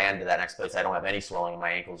when I land to that next place, I don't have any swelling in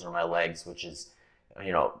my ankles or my legs, which is,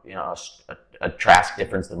 a drastic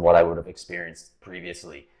difference than what I would have experienced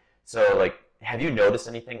previously. So like, have you noticed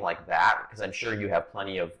anything like that? Because I'm sure you have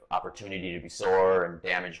plenty of opportunity to be sore and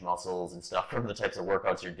damage muscles and stuff from the types of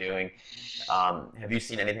workouts you're doing. Have you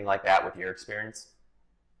seen anything like that with your experience?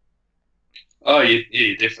 Oh,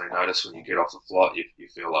 you definitely notice when you get off the flight, you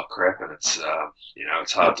feel like crap, and it's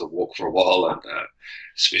it's hard to walk for a while, and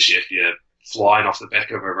especially if you're flying off the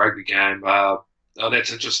back of a rugby game.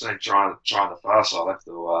 That's interesting. Trying to fast, I'll have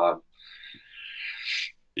to I'll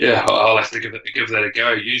have to give that a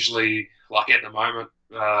go. Usually, like at the moment,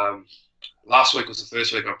 last week was the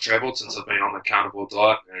first week I've travelled since I've been on the carnivore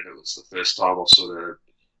diet, and it was the first time I've sort of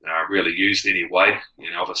really used any weight.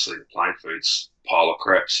 Obviously the plain food's a pile of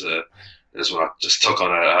crap, so that's when I just took on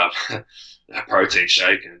a protein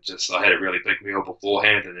shake, and I had a really big meal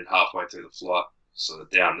beforehand, and then halfway through the flight, sort of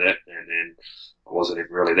down that, and then I wasn't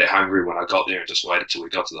even really that hungry when I got there, and just waited till we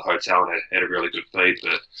got to the hotel and had a really good feed.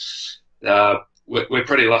 But we're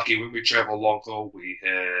pretty lucky when we travel long haul. We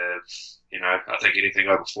have, I think anything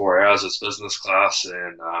over 4 hours is business class,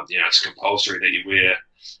 and it's compulsory that you wear.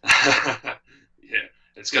 Yeah,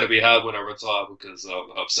 it's going to be hard when I retire, because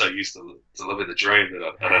I'm so used to living the dream that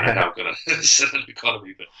I don't know how I'm going to sit in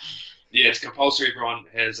economy. But yeah, it's compulsory. Everyone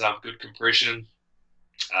has good compression.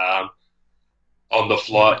 On the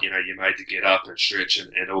flight, you're made to get up and stretch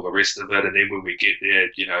and all the rest of it. And then when we get there,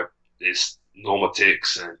 there's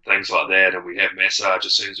Normatex and things like that, and we have massage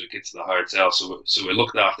as soon as we get to the hotel. So we're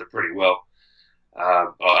looked after pretty well.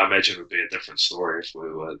 I imagine it would be a different story if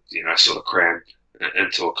we were, sort of crammed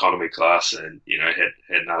into economy class and,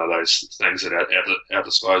 had none of those things at our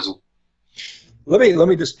disposal. Let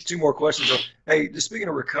me just two more questions. Hey, just speaking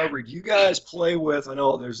of recovery, do you guys play with? I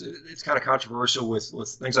know it's kind of controversial with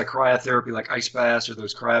things like cryotherapy, like ice baths or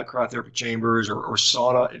those cryotherapy chambers or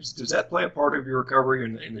sauna. Does that play a part of your recovery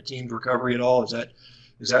and the team's recovery at all? Is that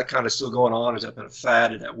kind of still going on? Has that been a fad?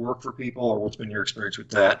 Did that work for people, or what's been your experience with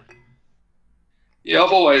that? Yeah,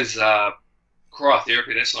 I've always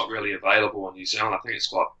cryotherapy. That's not really available in New Zealand. I think it's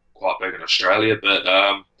quite big in Australia, but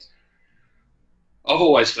I've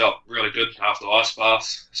always felt really good after ice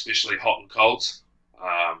baths, especially hot and colds.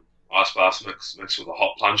 Ice baths mixed with a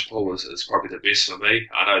hot plunge pool is probably the best for me.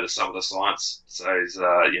 I know that some of the science says,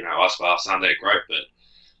 ice baths aren't that great, but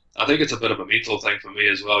I think it's a bit of a mental thing for me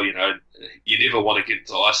as well. You never want to get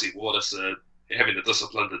into icy water, so having the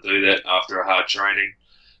discipline to do that after a hard training,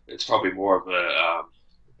 it's probably more of a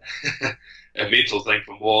a mental thing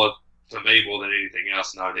for me more than anything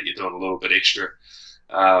else, knowing that you're doing a little bit extra.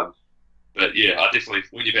 But yeah, I definitely,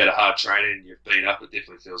 when you've had a hard training, you've been up, it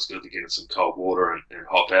definitely feels good to get in some cold water and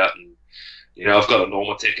hop out. And, I've got a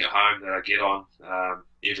Normatec at home that I get on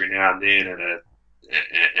every now and then, and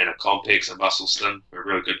a Compex, a muscle stim, a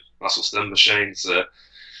really good muscle stim machine. So,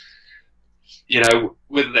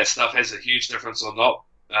 whether that stuff has a huge difference or not,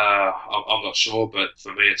 I'm not sure. But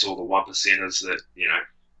for me, it's all the 1%ers that,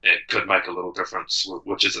 it could make a little difference,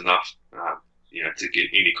 which is enough, to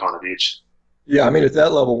get any kind of edge. Yeah, I mean, at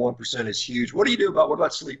that level, 1% is huge. What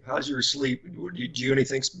about sleep? How's your sleep? Do you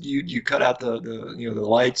anything? Do you cut out the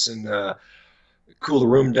lights and cool the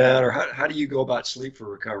room down, or how do you go about sleep for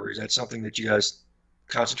recovery? Is that something that you guys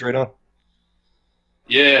concentrate on?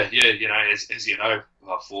 Yeah. As you know, I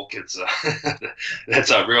have 4 kids.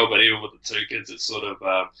 That's unreal. But even with the 2 kids, it's sort of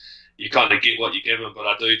you kind of get what you give them. But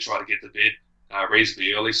I do try to get to bed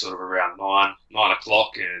reasonably early, sort of around 9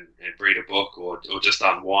 o'clock, and read a book or just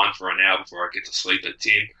unwind for an hour before I get to sleep at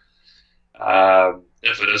 10.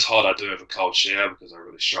 if it is hot, I do have a cold shower because I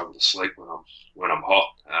really struggle to sleep when I'm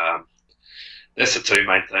hot. That's the two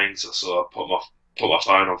main things. I sort of put my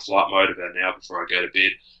phone on flight mode about an hour before I go to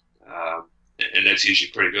bed, and that's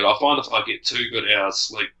usually pretty good. I find if I get 2 good hours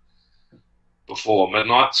sleep before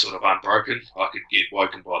midnight, sort of unbroken, I could get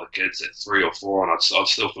woken by the kids at 3 or 4, and I'd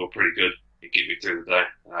still feel pretty good and get me through the day.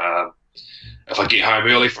 If I get home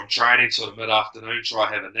early from training, sort of mid-afternoon,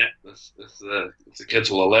 try have a nap if the kids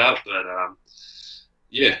will allow it. But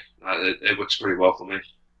it works pretty well for me.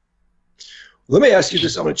 Let me ask you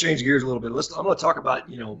this. I'm going to change gears a little bit. I'm going to talk about,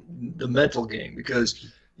 the mental game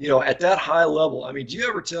because, at that high level, I mean, do you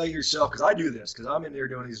ever tell yourself, because I do this, because I'm in there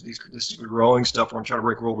doing this stupid rowing stuff where I'm trying to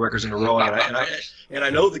break world records in rowing, and I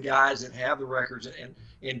know the guys that have the records,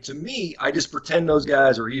 and to me, I just pretend those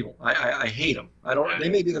guys are evil. I hate them. They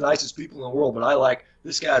may be the nicest people in the world, but I like,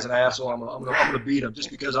 this guy's an asshole. I'm going to beat him just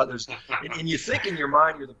because and you think in your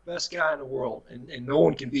mind you're the best guy in the world, and no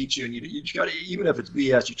one can beat you, and you got to, even if it's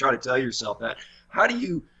BS, you try to tell yourself that. How do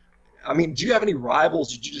you? I mean, do you have any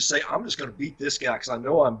rivals? Did you just say, I'm just going to beat this guy because I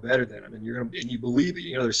know I'm better than him? And and you believe it.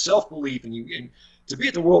 There's self-belief, and to be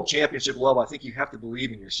at the world championship level, I think you have to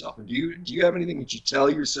believe in yourself. And do you have anything that you tell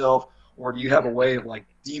yourself, or do you have a way of like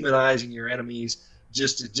demonizing your enemies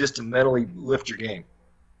just to mentally lift your game?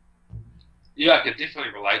 Yeah, I can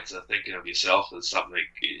definitely relate to thinking of yourself as something,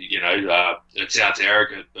 it sounds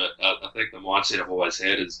arrogant, but I think the mindset I've always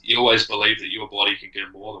had is you always believe that your body can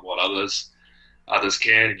do more than what others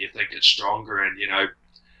can, and you think it's stronger. And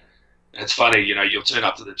it's funny, you'll turn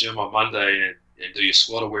up to the gym on Monday and do your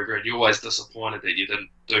squat or whatever, and you're always disappointed that you didn't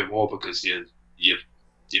do more because you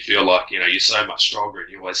feel like you're so much stronger, and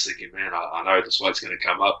you're always thinking, man, I know this weight's going to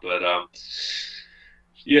come up. But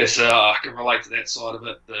so I can relate to that side of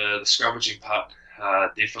it. The scrummaging part,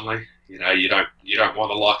 definitely. You don't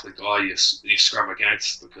want to like the guy you scrum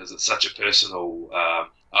against because it's such a personal,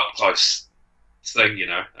 up close thing,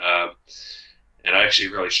 and I actually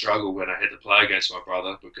really struggled when I had to play against my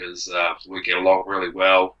brother because we get along really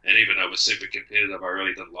well. And even though it was super competitive, I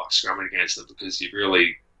really didn't like scrumming against him because you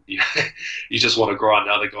just want to grind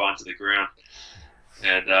the other guy into the ground.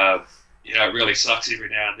 And, it really sucks every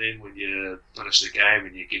now and then when you finish the game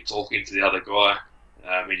and you get talking to the other guy.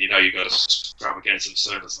 And you've got to scrum against him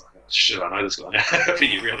soon. It's like, oh, shit, I know this guy now.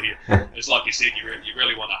 But it's like you said, you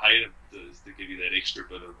really want to hate him to give you that extra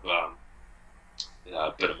bit of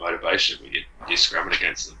a bit of motivation when you're scrumming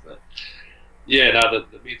against them. But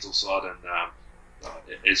the mental side,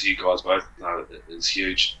 and as you guys both know, is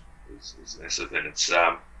huge. It's massive, and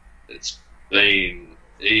it's been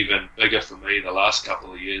even bigger for me the last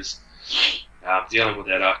couple of years. Dealing with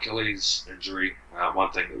that Achilles injury,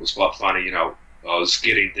 one thing that was quite funny, I was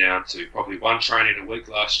getting down to probably one training a week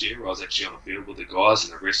last year where I was actually on the field with the guys,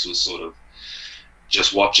 and the rest was sort of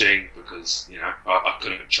just watching because I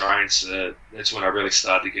couldn't train. So that's when I really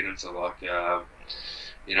started to get into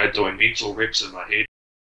doing mental reps in my head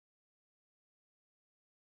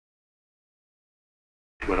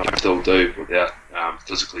when I still do without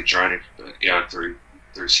physically training, but going through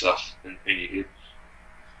stuff in your head.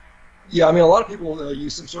 Yeah, I mean, a lot of people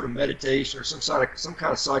use some sort of meditation or some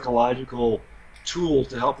kind of psychological tool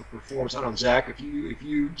to help with performance. I don't know, Zach, if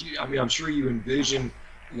you, I mean, I'm sure you envision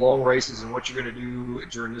long races and what you're going to do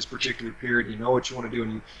during this particular period. You know what you want to do,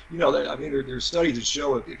 and that. I mean, there's studies that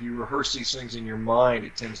show if you rehearse these things in your mind,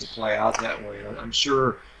 it tends to play out that way. And I'm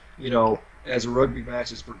sure, as a rugby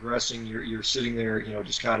match is progressing, you're sitting there,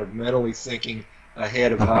 just kind of mentally thinking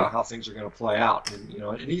ahead of how things are going to play out. And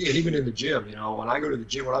and even in the gym, when I go to the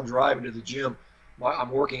gym, when I'm driving to the gym, I'm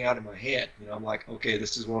working out in my head. I'm like, okay,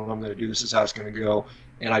 this is what I'm going to do. This is how it's going to go,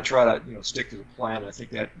 and I try to stick to the plan. I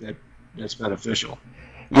think that's beneficial.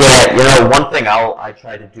 Yeah, one thing I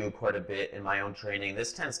try to do quite a bit in my own training.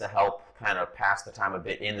 This tends to help kind of pass the time a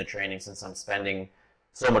bit in the training since I'm spending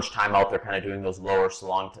so much time out there, kind of doing those lower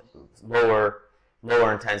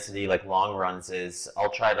intensity like long runs. Is I'll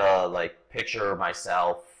try to picture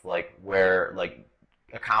myself where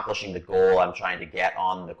accomplishing the goal I'm trying to get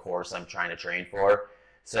on the course I'm trying to train for.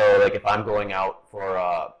 So if I'm going out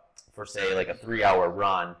for say a 3-hour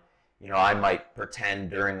run, I might pretend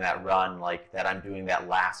during that run that I'm doing that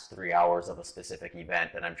last 3 hours of a specific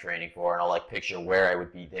event that I'm training for, and I'll picture where I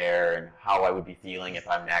would be there and how I would be feeling if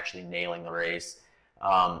I'm actually nailing the race,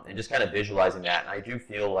 and just kind of visualizing that. And I do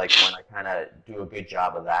feel when I kind of do a good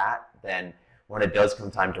job of that, then when it does come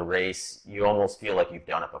time to race, you almost feel like you've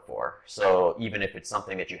done it before. So even if it's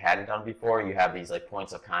something that you hadn't done before, you have these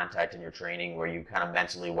points of contact in your training where you kind of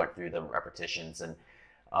mentally went through the repetitions. And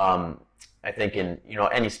I think in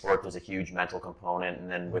any sport there's a huge mental component, and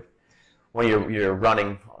then when you're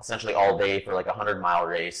running essentially all day for like a 100-mile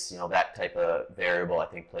race, that type of variable I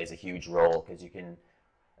think plays a huge role because you can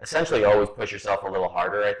essentially always push yourself a little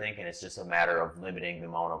harder, I think, and it's just a matter of limiting the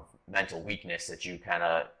amount of mental weakness that you kind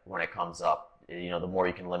of, when it comes up, the more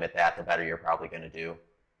you can limit that, the better you're probably going to do.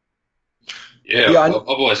 Yeah, I've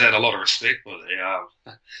always had a lot of respect for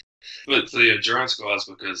the endurance guys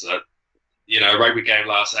because, rugby game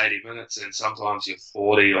lasts 80 minutes and sometimes you're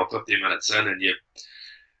 40 or 50 minutes in and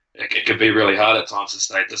it can be really hard at times to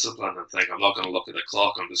stay disciplined and think, I'm not going to look at the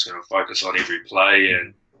clock, I'm just going to focus on every play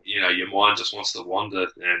and, your mind just wants to wander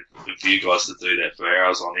and for you guys to do that for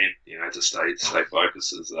hours on end, to stay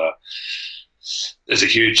focused is a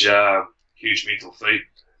huge mental feat,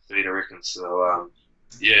 I reckon. So,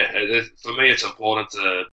 for me, it's important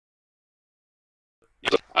to.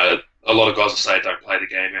 A lot of guys will say don't play the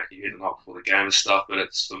game out your head the night before the game and stuff,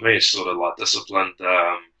 but for me, it's sort of like disciplined.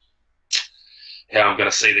 How I'm going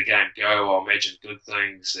to see the game go, I'll imagine good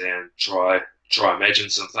things and try imagine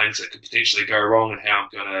some things that could potentially go wrong and how I'm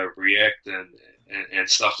going to react and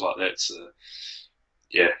stuff like that. So,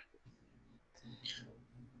 yeah.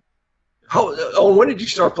 When did you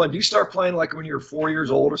start playing? Do you start playing like when you were 4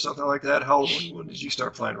 years old or something like that? When did you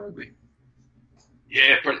start playing rugby?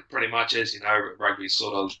 Yeah, pretty much. As you know, rugby's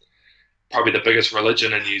sort of probably the biggest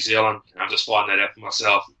religion in New Zealand. I'm just finding that out for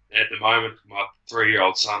myself at the moment. My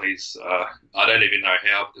 3-year-old son, I don't even know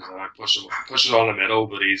how because I don't push it on him at all,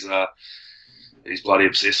 but he's bloody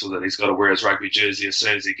obsessed with it. He's got to wear his rugby jersey as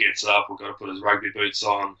soon as he gets up. We've got to put his rugby boots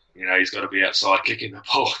on. He's got to be outside kicking the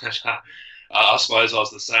ball. I suppose I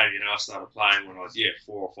was the same. I started playing when I was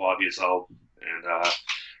 4 or 5 years old, and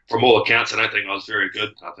from all accounts, I don't think I was very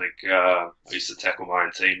good. I think I used to tackle my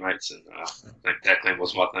own teammates, and I think tackling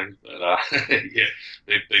was my thing. But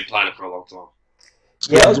been playing it for a long time.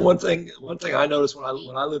 Yeah, that was one thing I noticed when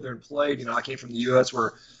I lived there and played. I came from the U.S.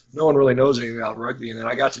 where no one really knows anything about rugby, and then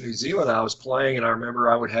I got to New Zealand. I was playing, and I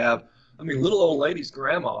remember I would have. Little old ladies,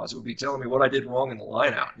 grandmas would be telling me what I did wrong in the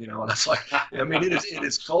line-out, and it's like, it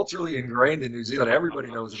is culturally ingrained in New Zealand.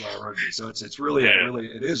 Everybody knows about rugby, so it's really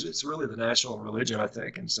the national religion, I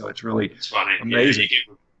think, and so it's funny. Amazing.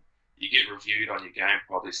 You get reviewed on your game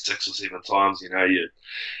probably 6 or 7 times.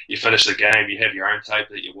 You finish the game, you have your own tape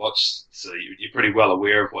that you watch, so you're pretty well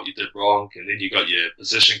aware of what you did wrong, and then you got your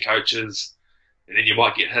position coaches, and then you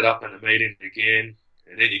might get hit up in a meeting again.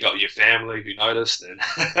 And then you got your family who noticed, and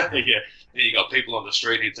then you got people on the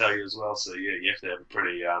street who tell you as well. So you have to have a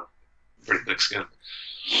pretty thick skin.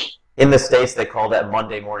 In the States, they call that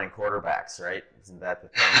Monday morning quarterbacks, right? Isn't that the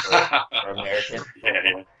term for American?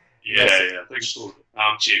 Yeah. I think it's called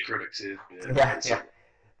armchair critics here. Yeah.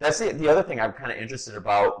 That's the other thing I'm kind of interested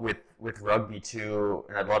about with rugby too,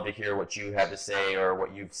 and I'd love to hear what you have to say or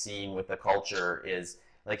what you've seen with the culture is.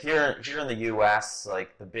 Like here in the U.S.,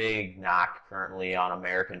 like the big knock currently on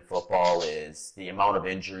American football is the amount of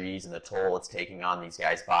injuries and the toll it's taking on these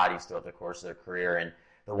guys' bodies throughout the course of their career. And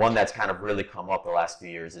the one that's kind of really come up the last few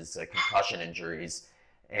years is concussion injuries.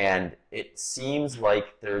 And it seems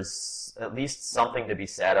like there's at least something to be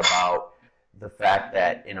said about the fact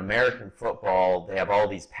that in American football, they have all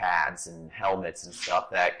these pads and helmets and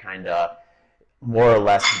stuff that kind of more or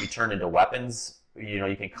less can be turned into weapons.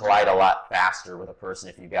 You can collide a lot faster with a person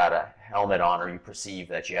if you've got a helmet on or you perceive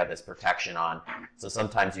that you have this protection on. So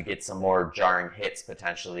sometimes you get some more jarring hits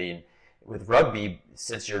potentially. And with rugby,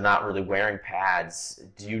 since you're not really wearing pads,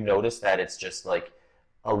 do you notice that it's just like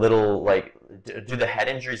a little like, do the head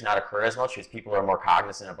injuries not occur as much because people are more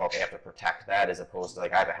cognizant about they have to protect that as opposed to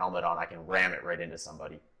like I have a helmet on, I can ram it right into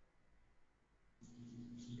somebody?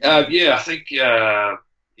 I think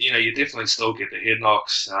you definitely still get the head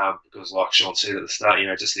knocks because, like Sean said at the start,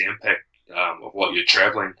 just the impact of what you're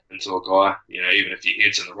traveling into a guy. Even if your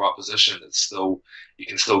head's in the right position, you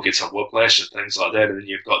can still get some whiplash and things like that. And then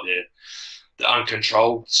you've got the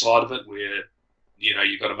uncontrolled side of it where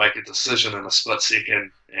you've got to make a decision in a split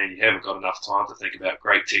second, and you haven't got enough time to think about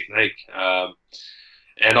great technique.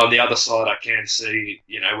 And on the other side, I can see,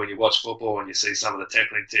 when you watch football and you see some of the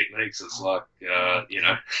tackling techniques, it's like,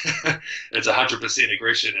 it's 100%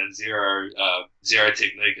 aggression and zero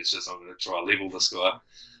technique. It's just I'm going to try to level this guy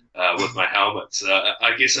with my helmet. So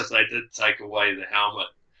I guess if they did take away the helmet,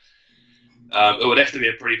 it would have to be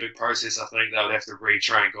a pretty big process. I think they would have to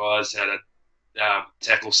retrain guys how to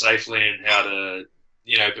tackle safely and how to,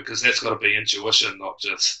 because that's got to be intuition, not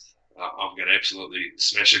just I'm going to absolutely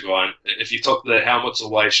smash a guy. And if you took the helmets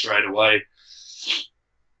away straight away,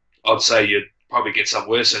 I'd say you'd probably get some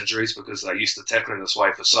worse injuries because they're used to tackling this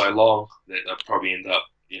way for so long that they'll probably end up,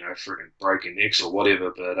 freaking broken necks or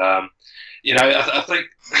whatever. But I think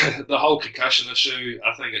the whole concussion issue,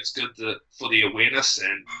 I think it's good for the awareness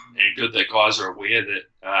and good that guys are aware that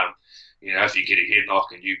if you get a head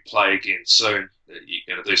knock and you play again soon, that you're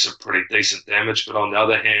going to do some pretty decent damage. But on the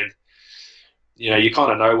other hand, you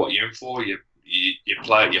kind of know what you're in for. You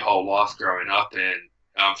play it your whole life growing up, and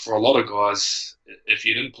for a lot of guys, if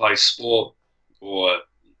you didn't play sport or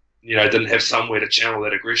didn't have somewhere to channel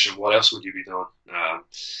that aggression, what else would you be doing?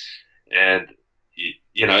 And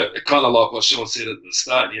kind of like what Sean said at the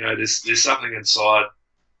start, there's something inside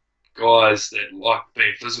guys that like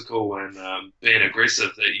being physical and being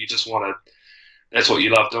aggressive that you just want to. That's what you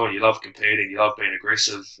love doing. You love competing. You love being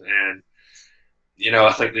aggressive. And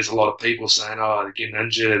I think there's a lot of people saying, "Oh, they're getting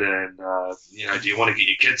injured," and do you want to get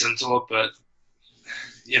your kids into it? But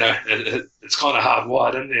it's kind of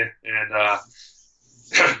hardwired in there, and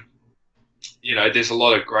there's a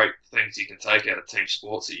lot of great things you can take out of team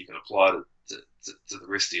sports that you can apply to the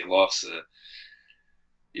rest of your life. So, on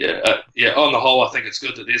the whole, I think it's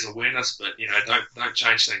good that there's awareness, but don't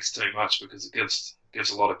change things too much because it gives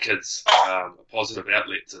a lot of kids a positive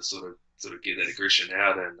outlet to sort of get that aggression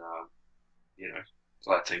out and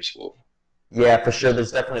play a team sport. Yeah, for sure.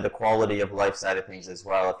 There's definitely the quality of life side of things as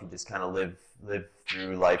well. If you just kind of live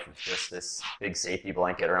through life with just this big safety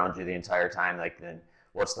blanket around you the entire time, then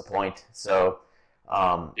what's the point? So,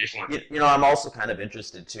 Definitely. I'm also kind of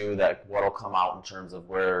interested too that what'll come out in terms of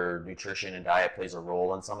where nutrition and diet plays a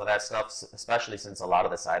role in some of that stuff, especially since a lot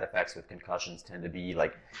of the side effects with concussions tend to be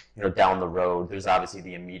down the road. There's obviously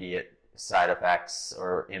the immediate side effects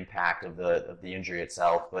or impact of the injury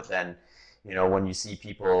itself, but then when you see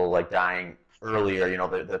people dying earlier,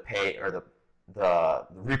 the pay or the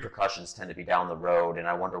repercussions tend to be down the road, and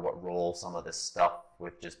I wonder what role some of this stuff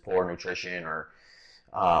with just poor nutrition or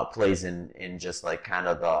plays in just kind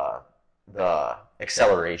of the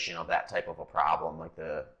acceleration of that type of a problem, like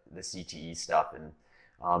the CTE stuff and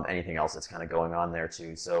anything else that's kind of going on there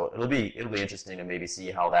too. So it'll be interesting to maybe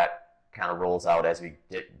see how that kind of rolls out as we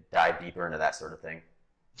dive deeper into that sort of thing.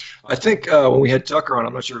 I think when we had Tucker on,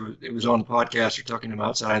 I'm not sure it was on the podcast or talking to him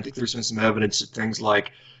outside, I think there's been some evidence that things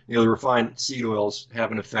like the refined seed oils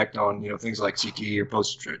have an effect on things like CTE or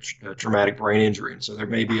post-traumatic brain injury, and so there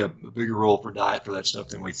may be a bigger role for diet for that stuff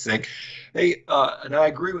than we think. Hey, and I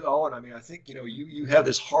agree with Owen. I mean, I think you have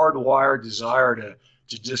this hardwired desire to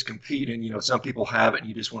just compete, and some people have it, and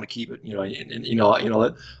you just want to keep it.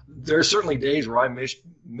 And there are certainly days where I miss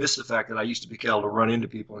the fact that I used to be able to run into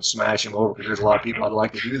people and smash them over because there's a lot of people I'd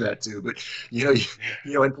like to do that to. But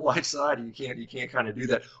in polite society, you can't kind of do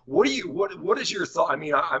that. What is your thought? I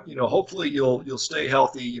mean, hopefully you'll stay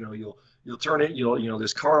healthy. You'll turn it.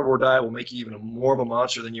 This carnivore diet will make you even more of a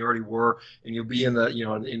monster than you already were, and you'll be in the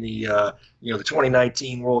the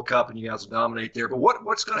 2019 World Cup, and you guys will dominate there. But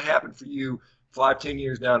what's going to happen for you 5-10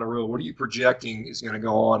 years down the road? What are you projecting is going to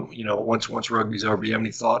go on, once rugby's over? Do you have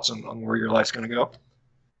any thoughts on where your life's going to go?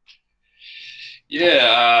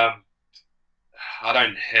 Yeah, I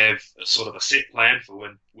don't have a sort of a set plan for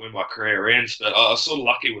when my career ends, but I was sort of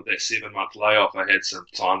lucky with that 7-month layoff. I had some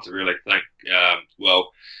time to really think,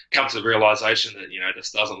 come to the realization that,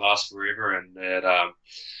 this doesn't last forever, and that, I'll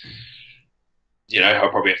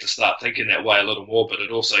probably have to start thinking that way a little more, but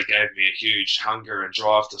it also gave me a huge hunger and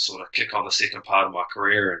drive to sort of kick on the second part of my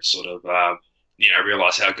career and sort of,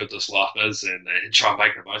 realize how good this life is and try and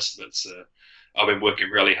make the most of it. So I've been working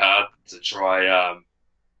really hard to try,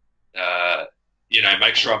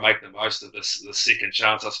 make sure I make the most of this second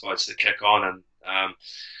chance, I suppose, to kick on. And, I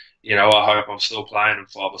hope I'm still playing in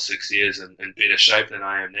 5 or 6 years in better shape than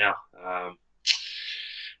I am now.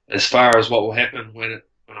 As far as what will happen when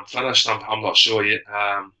I'm finished, I'm not sure yet.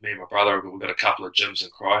 Me and my brother, we've got a couple of gyms in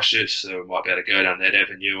Christchurch, so we might be able to go down that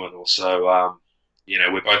avenue. And also,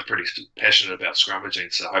 we're both pretty passionate about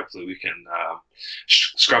scrummaging, so hopefully we can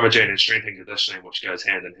scrummaging and strength and conditioning, which goes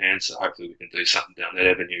hand in hand. So hopefully we can do something down that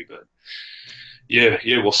avenue. But yeah,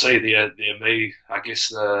 we'll see. Me, I guess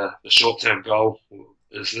the short-term goal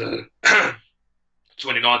is the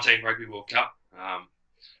 2019 Rugby World Cup.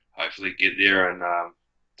 Hopefully get there and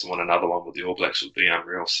to win another one with the All Blacks would be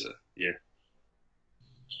unreal. So yeah.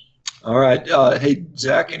 All right. Hey,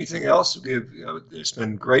 Zach, anything else? It's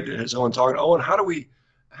been great as Owen talking. Owen, how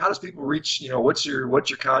does people reach, what's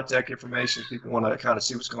your contact information if people want to kind of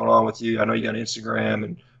see what's going on with you? I know you got Instagram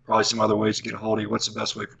and probably some other ways to get a hold of you. What's the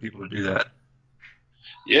best way for people to do that?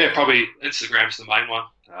 Yeah, probably Instagram's the main one.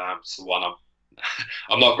 It's the one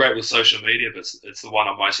I'm not great with social media, but it's the one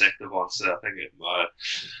I'm most active on. So I think my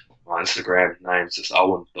Instagram name's just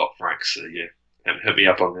owen.frank. So yeah, hit me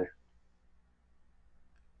up on there.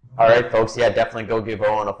 All right, folks. Yeah, definitely go give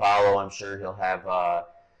Owen a follow. I'm sure he'll have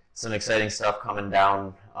some exciting stuff coming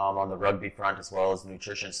down on the rugby front as well as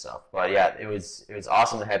nutrition stuff. But yeah, it was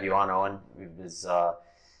awesome to have you on, Owen. It was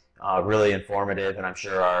really informative, and I'm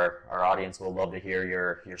sure our audience will love to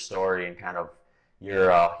hear your story and kind of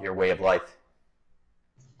your way of life.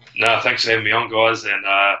 No, thanks for having me on, guys, and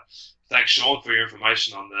thanks, Sean, for your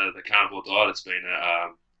information on the carnivore diet. It's been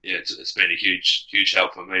it's been a huge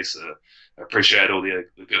help for me. So I appreciate all the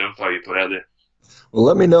good info you put out there. Well,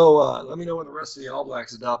 let me know. Let me know when the rest of the All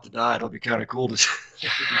Blacks adopt the diet. It'll be kind of cool to see.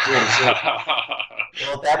 Well,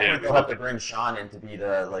 at that point, they'll have to bring Sean in to be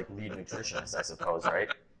the lead nutritionist, I suppose, right?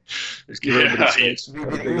 Just give everybody steaks. It'd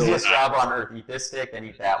be the easiest job on earth. Eat this steak, then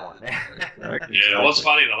eat that one. Exactly. Yeah, it was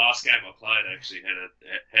funny. The last game I played actually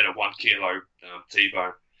had a 1 kilo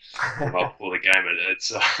T-bone before the game.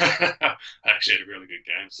 It's actually had a really good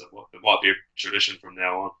game, so it might be a tradition from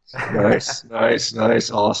now on.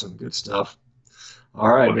 Nice, awesome, good stuff.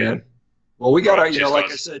 All right, man. Well, we got our, like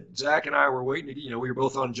I said, Zach and I were waiting to, we were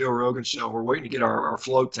both on Joe Rogan's show. We're waiting to get our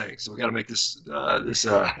float tank, so we got to make this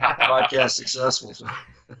podcast successful. So.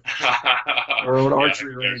 Our own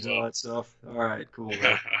archery range, all that stuff. All right, cool,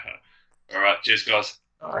 man. All right, cheers, guys.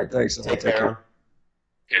 All right, thanks. Take care.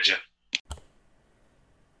 Catch ya.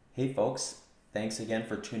 Hey, folks. Thanks again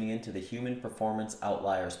for tuning in to the Human Performance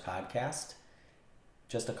Outliers podcast.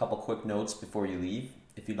 Just a couple quick notes before you leave.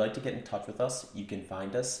 If you'd like to get in touch with us, you can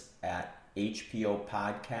find us at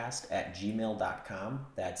hpopodcast@gmail.com.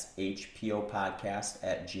 That's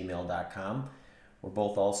hpopodcast@gmail.com. We're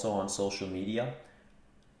both also on social media.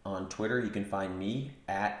 On Twitter, you can find me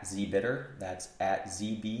at zbitter. That's at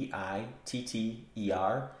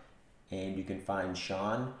ZBITTER. And you can find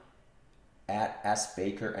Sean at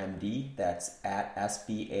SBakerMD. That's at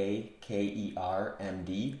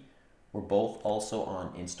SBAKERMD. We're both also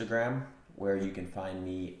on Instagram, where you can find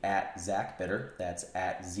me at ZachBitter. That's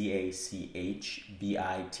at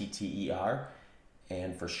ZACHBITTER.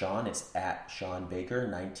 And for Sean, it's at Sean Baker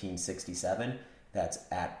 1967. That's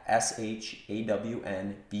at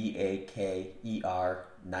SHAWNBAKER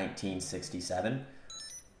 1967.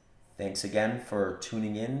 Thanks again for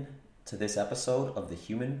tuning in to this episode of the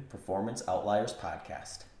Human Performance Outliers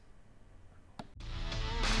podcast.